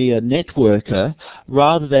to be a networker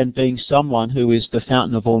rather than being someone who is the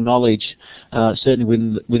fountain of all knowledge, certainly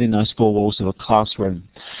within those four walls of a classroom.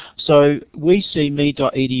 So we see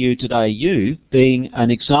me.edu.au being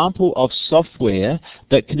an example of software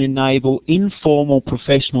that can enable informal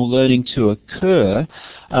professional learning to occur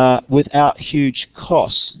without huge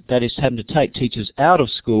costs, that is having to take teachers out of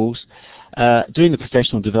schools, doing the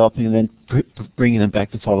professional developing and then bringing them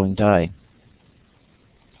back the following day.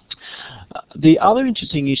 The other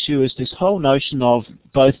interesting issue is this whole notion of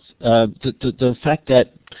both the fact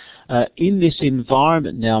that in this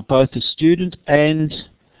environment now, both the student and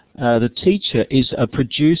the teacher is a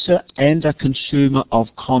producer and a consumer of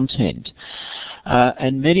content.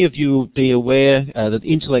 And many of you will be aware that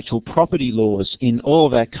intellectual property laws in all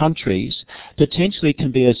of our countries potentially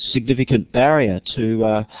can be a significant barrier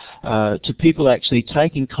to people actually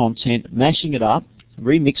taking content, mashing it up,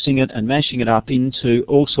 remixing it and mashing it up into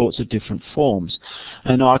all sorts of different forms.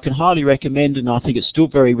 And I can highly recommend, and I think it's still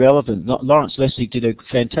very relevant, Lawrence Leslie did a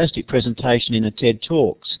fantastic presentation in a TED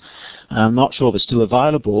Talks, I'm not sure if it's still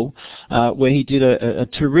available, where he did a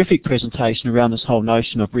terrific presentation around this whole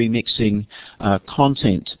notion of remixing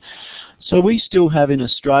content. So we still have in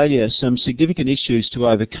Australia some significant issues to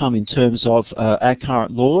overcome in terms of our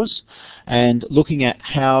current laws, and looking at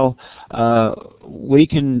how we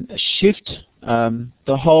can shift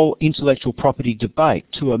the whole intellectual property debate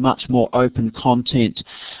to a much more open content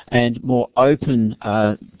and more open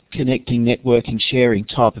connecting, networking, sharing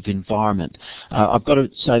type of environment. I've got to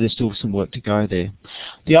say there's still some work to go there.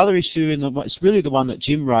 The other issue, and it's really the one that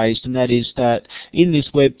Jim raised, and that is that in this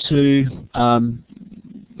Web 2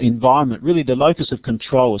 environment, really the locus of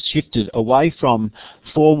control has shifted away from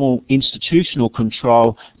formal institutional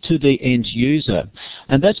control to the end user.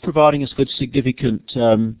 And that's providing us with significant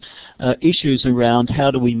issues around how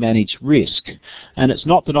do we manage risk. And it's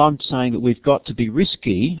not that I'm saying that we've got to be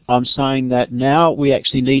risky, I'm saying that now we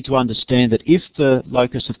actually need to understand that if the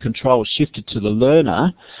locus of control is shifted to the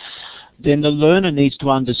learner, then the learner needs to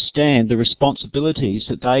understand the responsibilities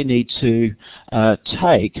that they need to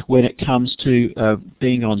take when it comes to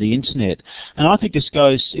being on the internet. And I think this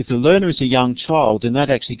goes, if the learner is a young child, then that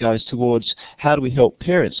actually goes towards how do we help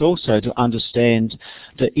parents also to understand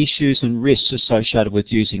the issues and risks associated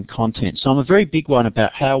with using content. So I'm a very big one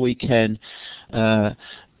about how we can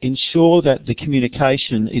ensure that the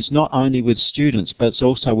communication is not only with students but it's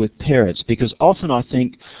also with parents, because often I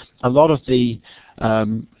think a lot of the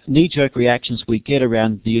knee-jerk reactions we get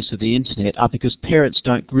around the use of the internet are because parents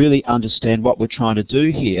don't really understand what we're trying to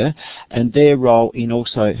do here and their role in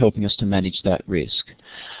also helping us to manage that risk.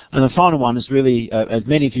 And the final one is really, as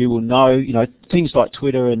many of you will know, things like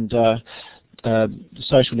Twitter and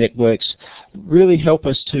social networks really help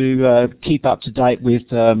us to keep up to date with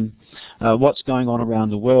what's going on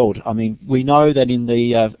around the world. I mean, we know that in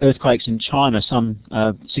the earthquakes in China some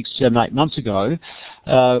 6, 7, 8 months ago,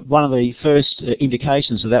 one of the first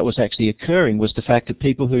indications that was actually occurring was the fact that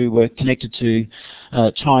people who were connected to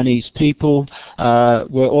Chinese people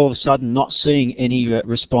were all of a sudden not seeing any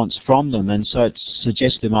response from them, and so it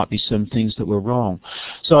suggests there might be some things that were wrong.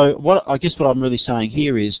 So I guess what I'm really saying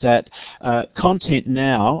here is that content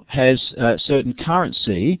now has certain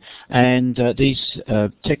currency, and these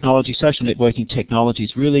social networking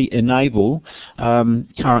technologies really enable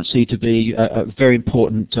currency to be a very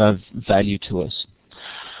important value to us.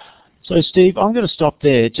 So Steve, I'm going to stop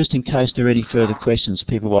there just in case there are any further questions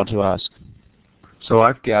people want to ask. So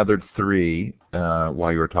I've gathered 3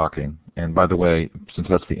 while you were talking. And by the way, since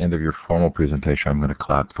that's the end of your formal presentation, I'm going to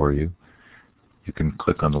clap for you. You can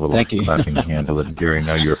click on the little clapping hand to let Gary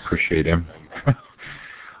know you appreciate him.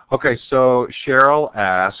 Okay, so Cheryl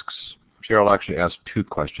actually asked 2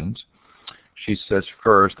 questions. She says,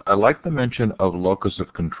 first, I like the mention of locus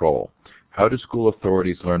of control. How do school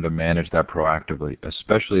authorities learn to manage that proactively,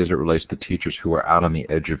 especially as it relates to teachers who are out on the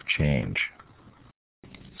edge of change?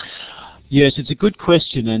 Yes, it's a good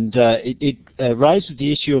question, and it raises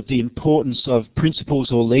the issue of the importance of principals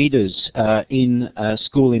or leaders in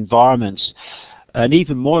school environments. And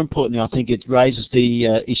even more importantly, I think it raises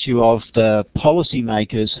the issue of the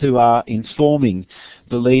policymakers who are informing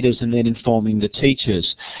the leaders and then informing the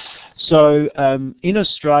teachers. So in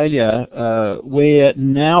Australia, we're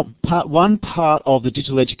now one part of the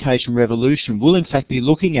digital education revolution will in fact be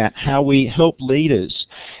looking at how we help leaders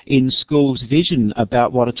in schools' vision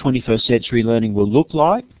about what a 21st century learning will look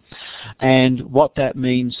like and what that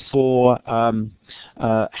means for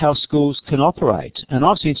how schools can operate. And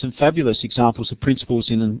I've seen some fabulous examples of principals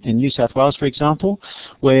in New South Wales, for example,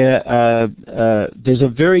 where there's a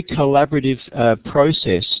very collaborative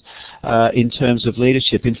process in terms of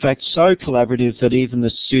leadership. In fact, so collaborative that even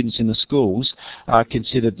the students in the schools are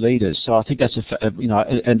considered leaders. So I think that's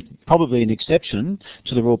and probably an exception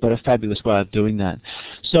to the rule, but a fabulous way of doing that.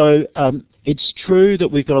 So it's true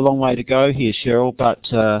that we've got a long way to go here, Cheryl, but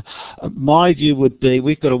my view would be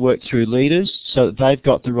we've got to work through leaders so that they've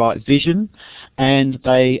got the right vision and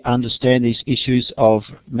they understand these issues of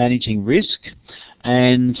managing risk.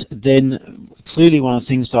 And then clearly one of the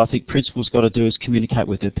things that I think principals got to do is communicate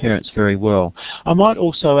with their parents very well. I might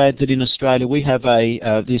also add that in Australia we have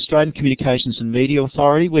the Australian Communications and Media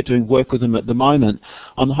Authority. We're doing work with them at the moment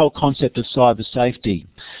on the whole concept of cyber safety.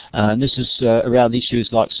 And this is around issues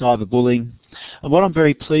like cyberbullying. And what I'm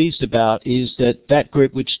very pleased about is that that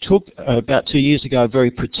group, which took about 2 years ago a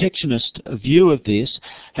very protectionist view of this,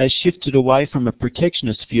 has shifted away from a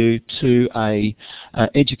protectionist view to an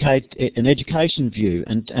education view,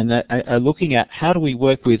 and are looking at how do we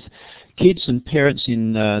work with kids and parents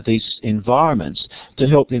in these environments to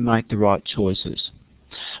help them make the right choices.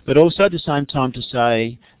 But also at the same time to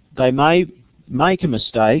say they may make a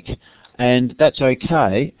mistake and that's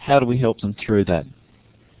okay. How do we help them through that?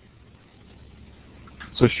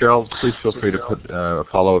 So Cheryl, please feel free to put a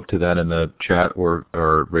follow-up to that in the chat or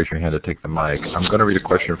raise your hand to take the mic. I'm going to read a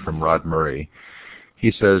question from Rod Murray.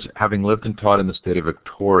 He says, having lived and taught in the state of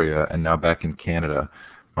Victoria and now back in Canada,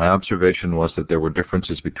 my observation was that there were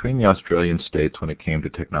differences between the Australian states when it came to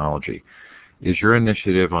technology. Is your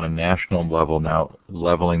initiative on a national level now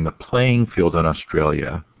leveling the playing field in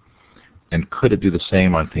Australia? And could it do the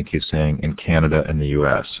same, I think he's saying, in Canada and the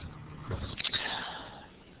U.S.?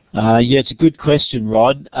 Yeah, it's a good question,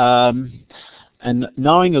 Rod. And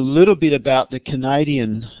knowing a little bit about the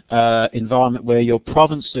Canadian environment where your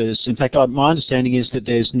provinces, in fact, my understanding is that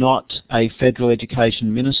there's not a federal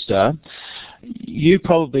education minister. You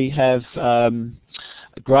probably have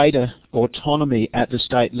greater autonomy at the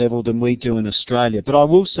state level than we do in Australia. But I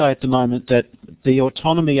will say at the moment that the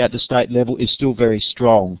autonomy at the state level is still very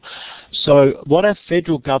strong. So what our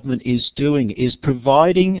federal government is doing is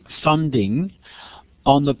providing funding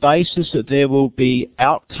on the basis that there will be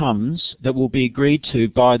outcomes that will be agreed to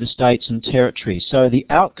by the states and territories. So the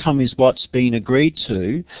outcome is what's been agreed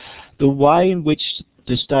to. The way in which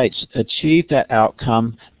the states achieve that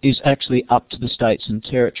outcome is actually up to the states and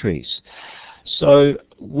territories. So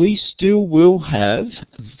we still will have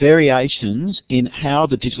variations in how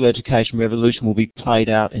the digital education revolution will be played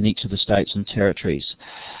out in each of the states and territories.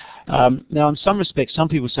 Now, in some respects, some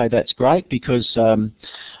people say that's great because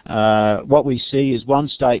what we see is one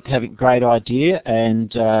state having a great idea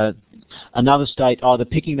and another state either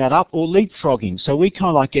picking that up or leapfrogging. So we kind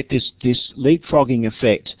of like get this leapfrogging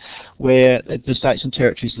effect where the states and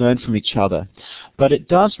territories learn from each other. But it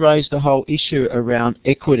does raise the whole issue around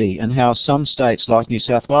equity and how some states like New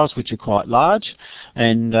South Wales, which are quite large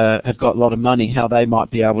and have got a lot of money, how they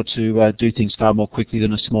might be able to do things far more quickly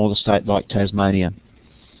than a smaller state like Tasmania.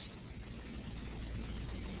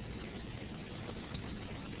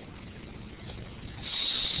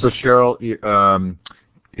 So Cheryl,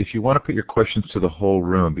 if you want to put your questions to the whole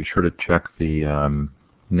room, be sure to check the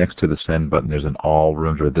next to the send button. There's an all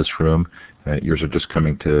rooms or this room. Yours are just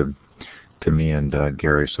coming to me and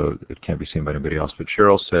Gary, so it can't be seen by anybody else. But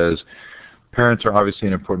Cheryl says, parents are obviously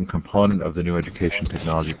an important component of the new education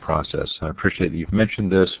technology process. I appreciate that you've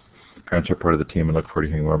mentioned this. Parents are part of the team and look forward to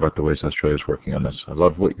hearing more about the ways Australia is working on this. I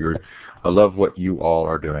love what you all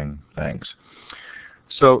are doing. Thanks.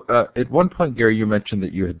 So at one point, Gary, you mentioned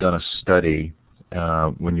that you had done a study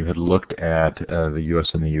when you had looked at the U.S.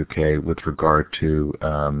 and the U.K. with regard to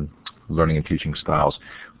learning and teaching styles.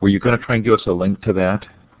 Were you going to try and give us a link to that?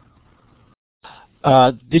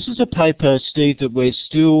 This is a paper, Steve, that we're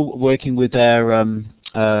still working with our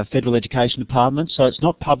Federal Education Department, so it's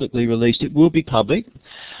not publicly released. It will be public.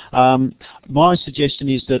 My suggestion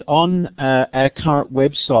is that on our current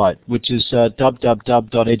website, which is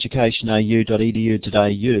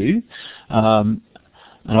www.educationau.edu.au,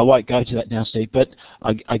 and I won't go to that now, Steve, but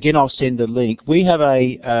again I'll send the link. We have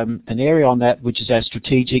an area on that which is our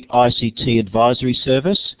Strategic ICT Advisory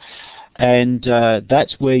Service, and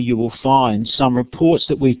that's where you will find some reports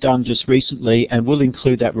that we've done just recently, and we'll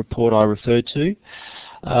include that report I referred to.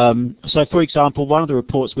 So, for example, one of the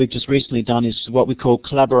reports we've just recently done is what we call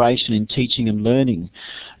collaboration in teaching and learning,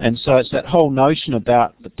 and so it's that whole notion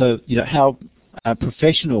about how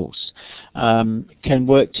professionals can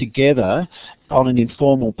work together on an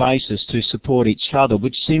informal basis to support each other,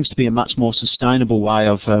 which seems to be a much more sustainable way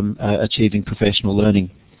of achieving professional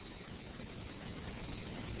learning.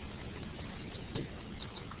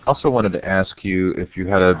 I also wanted to ask you if you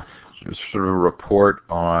had a sort of a report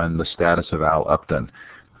on the status of Al Upton.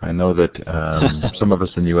 I know that some of us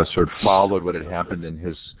in the U.S. sort of followed what had happened in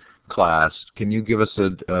his class. Can you give us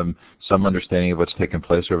some understanding of what's taken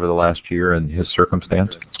place over the last year and his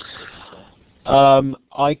circumstance?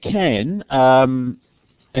 I can.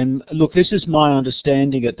 And look, this is my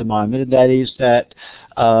understanding at the moment, and that is that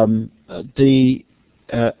Al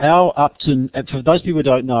Upton, for those people who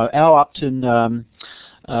don't know, Al Upton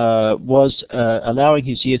was allowing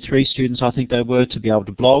his Year 3 students, I think they were, to be able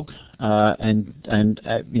to blog and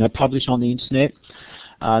publish on the internet.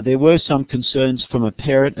 There were some concerns from a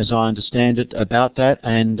parent, as I understand it, about that,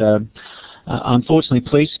 and unfortunately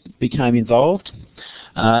police became involved.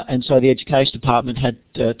 And so the Education Department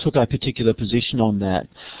took a particular position on that.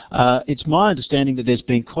 It's my understanding that there's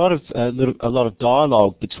been quite a lot of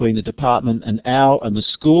dialogue between the department and Al and the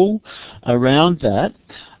school around that.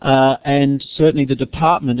 And certainly the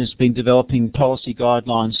department has been developing policy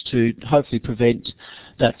guidelines to hopefully prevent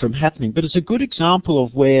that from happening. But it's a good example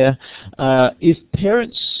of where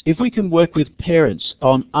if we can work with parents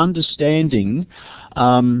on understanding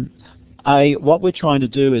what we're trying to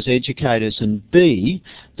do as educators, and B,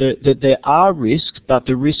 that there are risks, but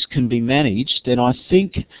the risks can be managed, then I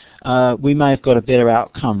think we may have got a better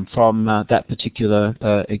outcome from that particular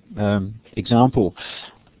example.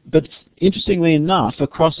 But interestingly enough,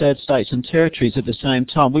 across our states and territories at the same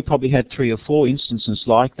time, we probably had 3 or 4 instances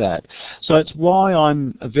like that. So it's why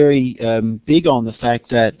I'm very big on the fact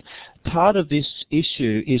that part of this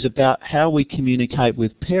issue is about how we communicate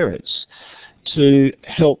with parents to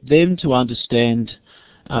help them to understand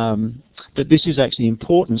that this is actually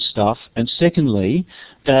important stuff, and secondly,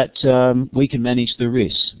 that we can manage the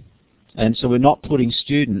risks. And so we're not putting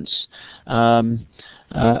students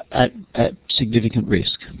at significant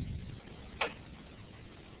risk.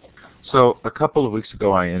 So a couple of weeks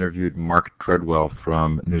ago I interviewed Mark Treadwell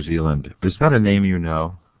from New Zealand. Is that a name you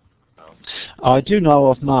know? I do know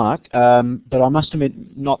of Mark, but I must admit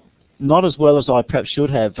not as well as I perhaps should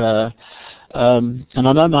have. And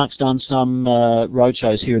I know Mark's done some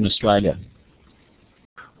roadshows here in Australia.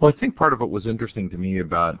 Well, I think part of what was interesting to me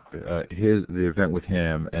about the event with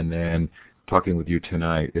him and then talking with you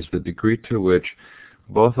tonight is the degree to which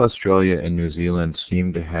both Australia and New Zealand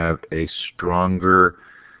seem to have a stronger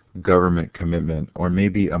government commitment, or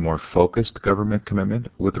maybe a more focused government commitment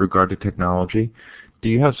with regard to technology. Do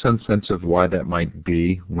you have some sense of why that might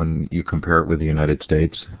be when you compare it with the United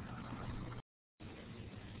States?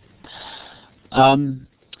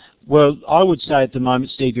 Well, I would say at the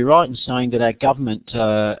moment, Steve, you're right in saying that our government,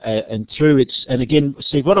 and through its, and again,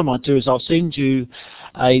 Steve, what I might do is I'll send you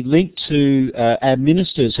a link to our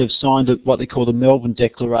ministers have signed what they call the Melbourne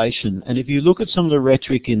Declaration. And if you look at some of the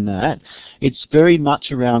rhetoric in that, it's very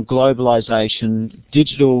much around globalisation,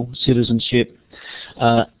 digital citizenship,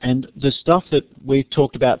 and the stuff that we've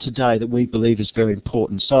talked about today that we believe is very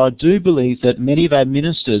important. So I do believe that many of our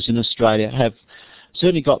ministers in Australia have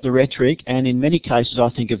certainly got the rhetoric, and in many cases I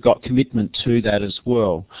think have got commitment to that as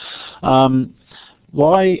well.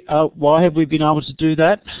 Why have we been able to do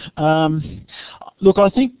that? Look, I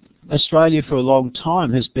think Australia for a long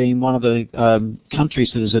time has been one of the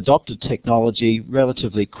countries that has adopted technology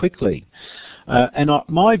relatively quickly.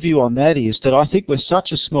 My view on that is that I think we're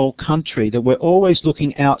such a small country that we're always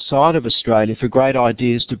looking outside of Australia for great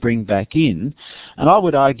ideas to bring back in. And I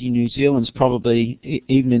would argue New Zealand's probably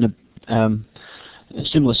even in a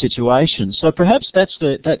similar situation. So perhaps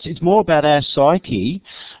it's more about our psyche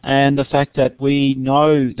and the fact that we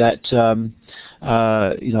know that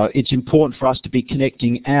it's important for us to be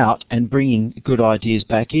connecting out and bringing good ideas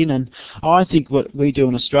back in. And I think what we do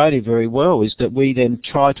in Australia very well is that we then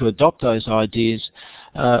try to adopt those ideas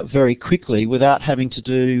very quickly without having to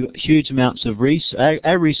do huge amounts of research.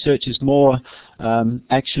 Our research is more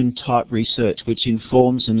action type research, which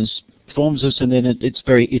informs us, and then it's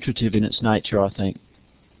very iterative in its nature, I think.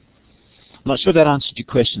 I'm not sure that answered your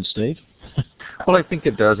question, Steve. Well, I think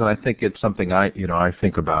it does, and I think it's something I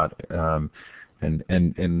think about, and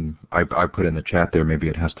I put in the chat there. Maybe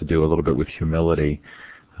it has to do a little bit with humility.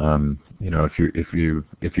 If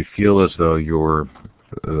you feel as though you're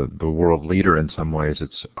the world leader in some ways,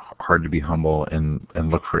 it's hard to be humble and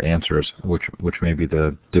look for answers, which may be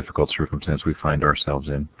the difficult circumstance we find ourselves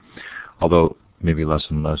in. Although maybe less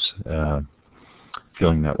and less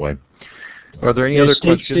feeling that way. Are there any other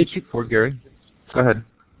questions for Gary? Go ahead.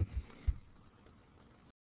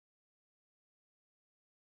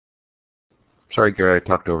 Sorry, Gary, I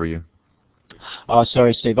talked over you. Oh,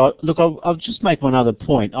 sorry, Steve. I'll just make one other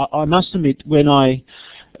point. I must admit, when I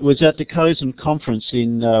was at the COSM conference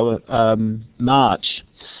in March,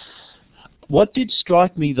 what did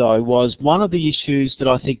strike me, though, was one of the issues that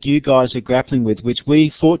I think you guys are grappling with, which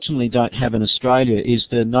we fortunately don't have in Australia, is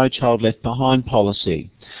the No Child Left Behind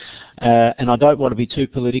policy. And I don't want to be too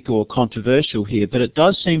political or controversial here, but it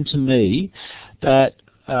does seem to me that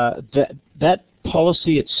that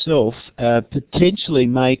policy itself potentially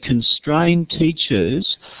may constrain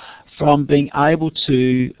teachers from being able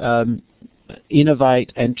to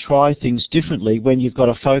innovate and try things differently when you've got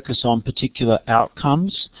to focus on particular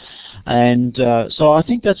outcomes. And so I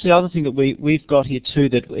think that's the other thing that we've got here too,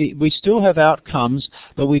 that we still have outcomes,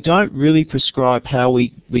 but we don't really prescribe how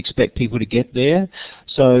we expect people to get there.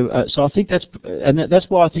 So I think that's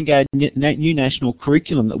why I think our new national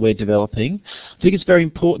curriculum that we're developing, I think it's very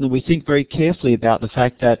important that we think very carefully about the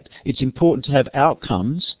fact that it's important to have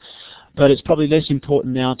outcomes, but it's probably less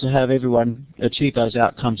important now to have everyone achieve those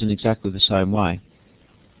outcomes in exactly the same way.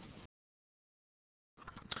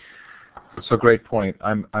 So great point.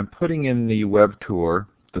 I'm putting in the web tour,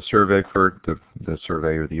 the survey for the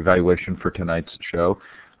survey or the evaluation for tonight's show.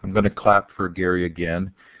 I'm going to clap for Gary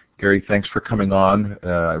again. Gary, thanks for coming on.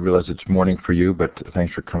 I realize it's morning for you, but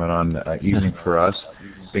thanks for coming on evening for us,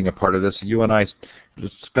 being a part of this. You and I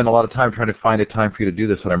just spent a lot of time trying to find a time for you to do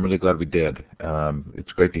this, and I'm really glad we did.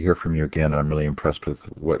 It's great to hear from you again, and I'm really impressed with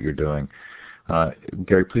what you're doing.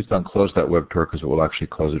 Gary, please don't close that web tour because it will actually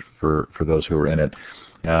close it for those who are in it.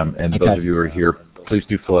 And okay. Those of you who are here, please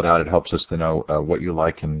do fill it out. It helps us to know what you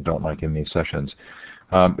like and don't like in these sessions.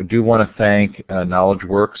 I do want to thank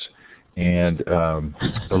KnowledgeWorks and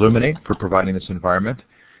Illuminate for providing this environment.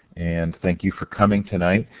 And thank you for coming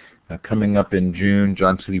tonight. Coming up in June,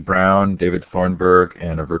 John C. Brown, David Thornburg,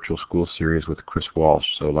 and a virtual school series with Chris Walsh.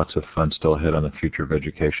 So lots of fun still ahead on the future of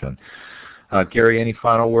education. Gary, any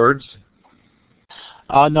final words?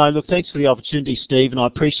 No, look, thanks for the opportunity, Steve, and I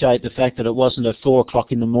appreciate the fact that it wasn't at 4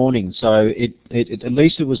 o'clock in the morning. So at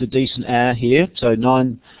least it was a decent hour here. So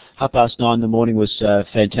 9:30 in the morning was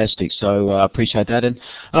fantastic. So I appreciate that, and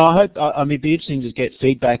I hope it'd be interesting to get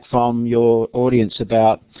feedback from your audience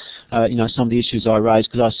about some of the issues I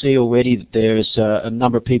raised, because I see already that there's a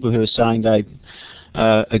number of people who are saying they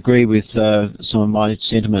agree with some of my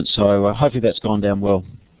sentiments. So hopefully that's gone down well.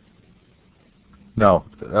 No,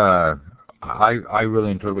 I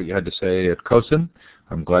really enjoyed what you had to say at COSIN.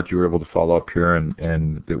 I'm glad you were able to follow up here,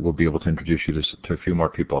 and that we'll be able to introduce you to a few more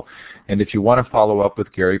people. And if you want to follow up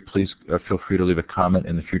with Gary, please feel free to leave a comment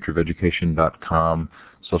in the futureoferducation.com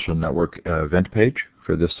social network event page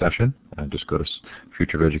for this session. Just go to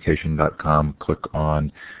futureoferducation.com, click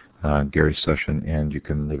on Gary's session, and you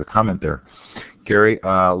can leave a comment there. Gary,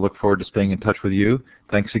 look forward to staying in touch with you.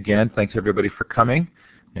 Thanks again. Thanks everybody for coming,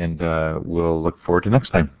 and we'll look forward to next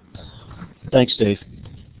time. Thanks, Steve.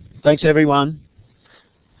 Thanks, everyone.